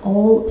faith in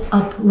all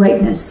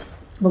uprightness,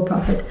 O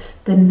Prophet,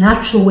 the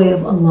natural way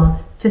of Allah,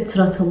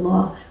 fitrat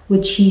Allah,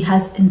 which He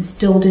has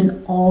instilled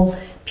in all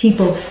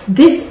people.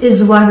 This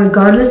is why,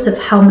 regardless of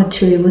how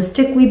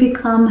materialistic we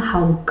become,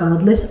 how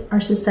godless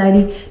our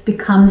society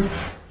becomes,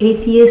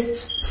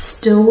 atheists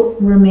still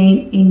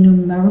remain a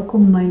numerical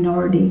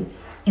minority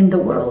in the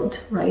world,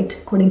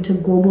 right? According to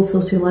global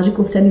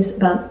sociological studies,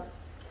 about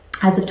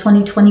as of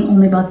 2020,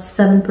 only about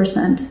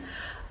 7%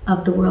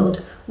 of the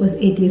world was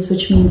atheist,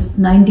 which means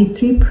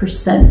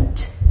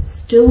 93%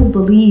 still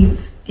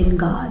believe in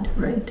God,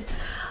 right?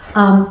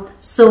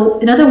 So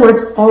in other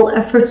words, all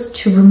efforts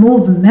to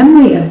remove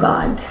memory of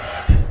God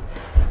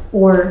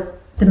or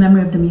the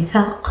memory of the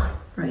mithaq,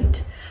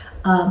 right?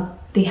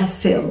 They have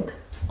failed.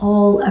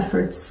 All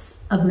efforts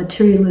of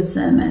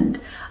materialism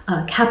and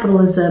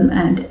capitalism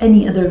and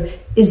any other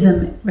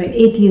ism, right?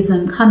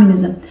 Atheism,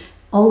 communism,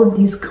 all of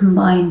these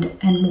combined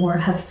and more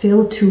have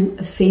failed to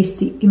efface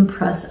the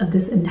impress of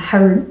this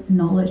inherent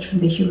knowledge from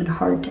the human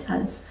heart,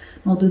 as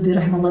Maududi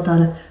rahimahullah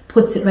ta'ala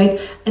puts it, right?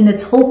 And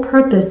its whole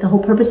purpose, the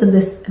whole purpose of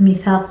this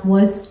mithaq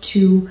was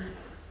to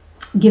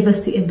give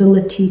us the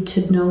ability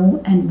to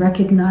know and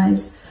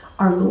recognize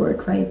our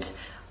Lord, right?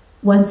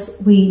 Once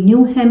we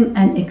knew Him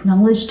and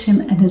acknowledged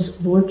Him and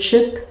His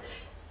Lordship,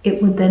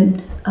 it would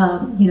then,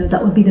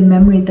 that would be the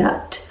memory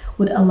that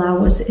would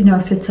allow us in our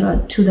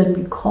fitrah to then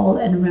recall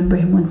and remember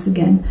Him once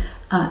again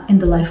in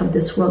the life of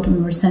this world when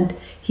we were sent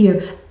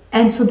here.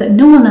 And so that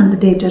no one on the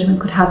Day of Judgment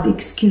could have the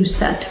excuse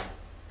that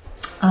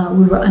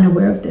we were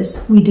unaware of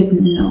this, we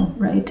didn't know,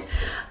 right?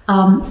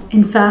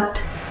 In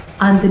fact,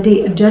 on the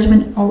Day of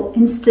Judgment, all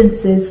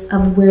instances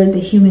of where the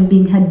human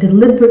being had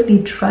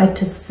deliberately tried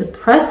to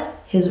suppress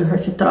his or her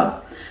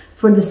fitrah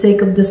for the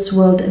sake of this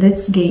world and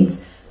its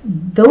gains,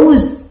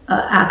 those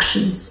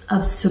actions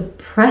of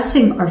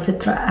suppressing our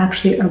fitrah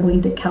actually are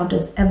going to count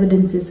as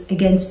evidences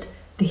against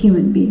the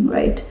human being,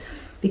 right?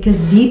 Because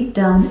deep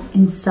down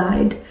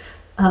inside,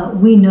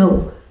 we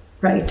know,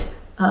 right,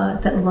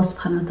 that Allah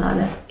subhanahu wa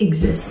ta'ala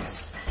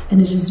exists.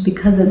 And it is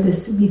because of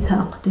this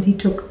mithaq that He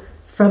took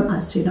from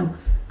us,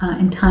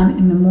 in time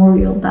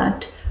immemorial,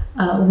 that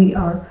we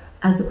are,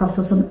 as the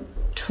Prophet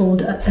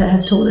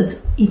has told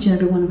us, each and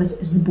every one of us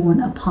is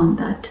born upon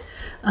that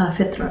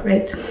fitrah,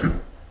 right?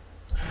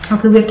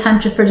 Okay, we have time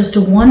for just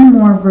one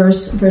more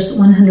verse, verse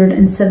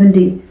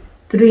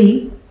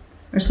 173.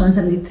 Verse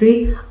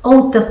 173.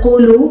 أو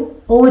تقولوا,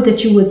 or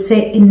that you would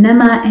say,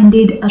 إنما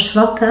indeed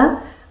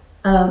أشرك,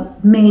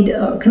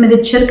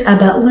 committed shirk,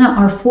 أباؤنا,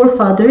 our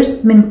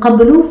forefathers, من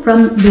قبل,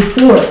 from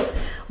before,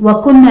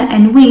 وكنا,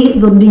 and we,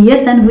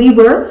 ذرية, we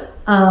were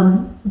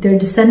their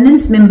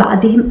descendants, من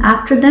بعدهم,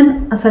 after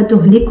them,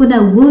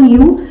 أفتهلكنا, will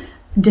you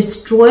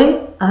destroy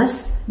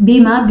us,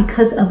 bima,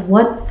 because of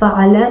what,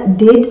 فعل,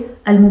 did,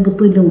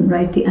 al-mubtilun,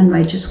 right, the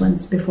unrighteous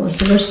ones before.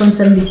 So verse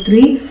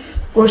 173,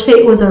 or say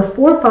it was our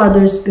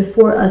forefathers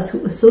before us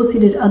who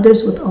associated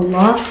others with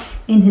Allah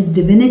in His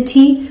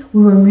divinity,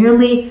 we were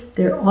merely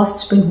their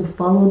offspring who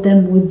followed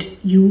them, would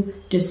you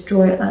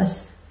destroy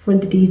us for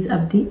the deeds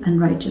of the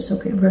unrighteous?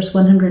 Okay, verse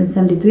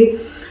 173.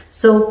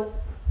 So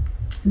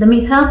the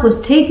mithaq was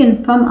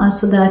taken from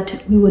us so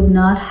that we would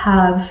not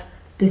have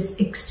this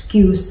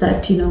excuse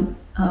that,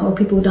 or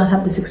people would not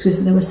have this excuse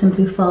that they were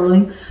simply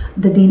following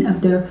the deen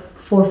of their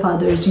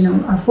forefathers.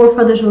 Our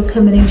forefathers were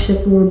committing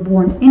shirk, we were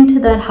born into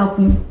that. How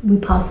can we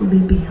possibly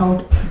be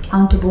held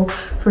accountable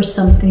for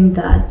something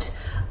that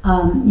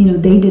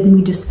they did and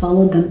we just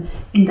followed them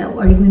in that?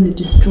 Are you going to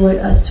destroy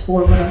us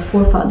for what our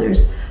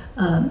forefathers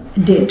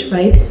did,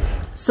 right?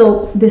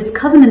 So this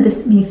covenant,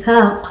 this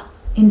mithaq,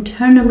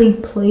 internally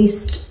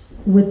placed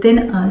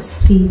within us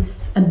the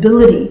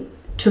ability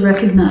to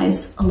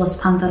recognize Allah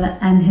subhanahu wa ta'ala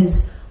and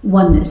His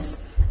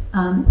oneness,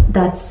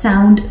 that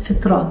sound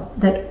fitrah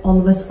that all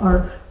of us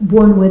are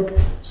born with.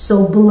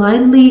 So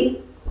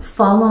blindly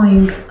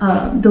following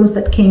those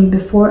that came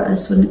before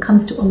us when it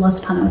comes to Allah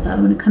subhanahu wa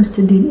ta'ala, when it comes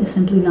to deen, is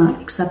simply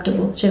not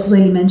acceptable. Shaykh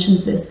Zuhaili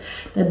mentions this,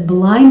 that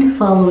blind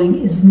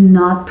following is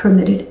not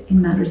permitted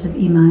in matters of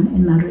iman,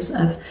 in matters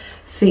of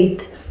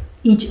faith.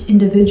 Each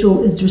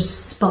individual is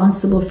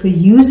responsible for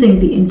using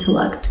the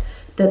intellect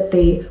that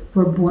they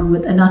were born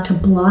with, and not to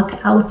block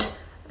out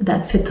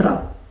that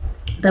fitrah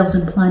that was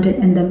implanted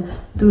in them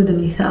through the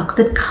mithaq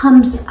that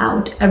comes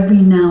out every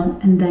now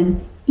and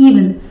then,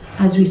 even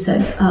as we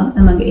said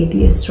among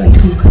atheists, right,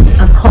 who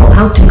call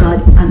out to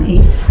God on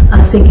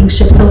a sinking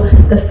ship. So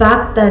the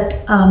fact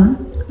that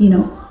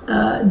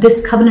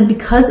this covenant,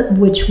 because of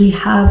which we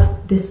have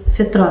this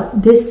fitrah,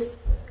 this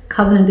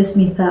covenant, this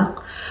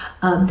mithaq,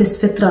 this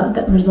fitrah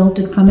that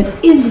resulted from it,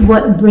 is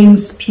what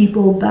brings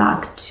people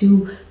back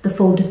to the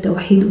fold of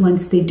Tawheed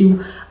once they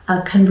do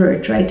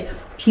convert, right?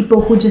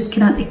 People who just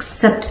cannot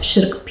accept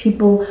shirk,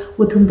 people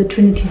with whom the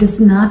Trinity does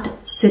not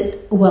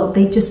sit well,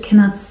 they just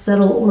cannot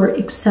settle or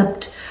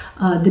accept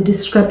the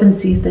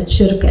discrepancies that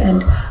shirk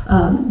and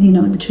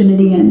the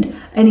Trinity and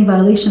any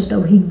violation of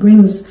Tawheed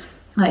brings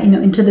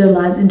into their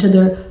lives, into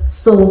their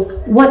souls.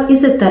 What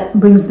is it that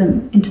brings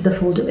them into the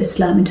fold of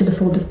Islam, into the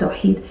fold of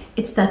Tawheed?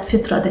 It's that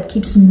fitrah that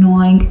keeps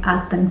gnawing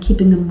at them,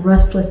 keeping them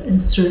restless in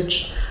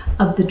search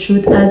of the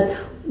truth. As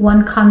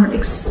one convert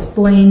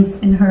explains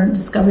in her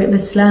discovery of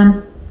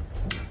Islam,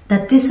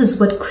 that this is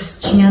what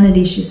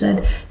Christianity, she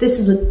said, this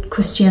is what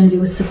Christianity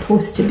was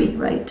supposed to be,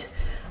 right?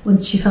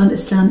 Once she found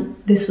Islam,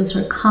 this was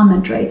her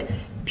comment, right?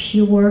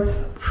 Pure,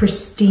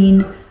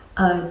 pristine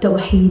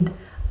Tawheed,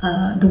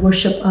 the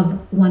worship of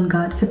one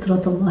God.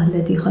 Fitrat Allah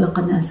allati khalaqa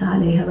an-nasa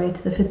alayha, right?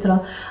 The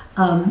fitrah,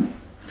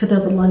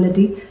 Fitrat Allah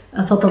allati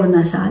fatara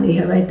an-nasa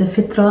alayha, right? The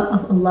fitrah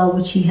of Allah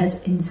which He has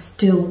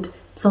instilled,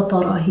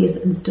 fatara, He has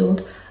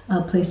instilled,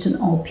 placed in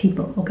all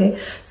people, okay?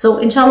 So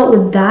inshallah,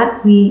 with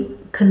that, we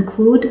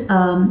conclude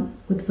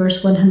with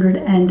verse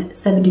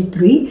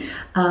 173.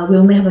 We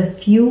only have a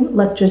few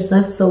lectures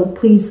left, so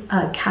please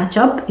catch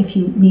up if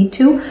you need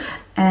to.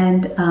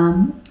 And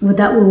with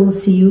that, we will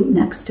see you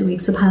next week.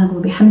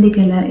 Subhanallah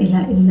bihamdika la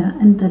ilaha illa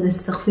anta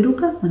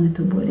nastaghfiruka wa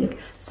natubu ilayk.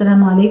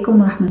 Assalamu alaikum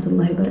wa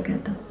rahmatullahi wa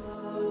barakatuh.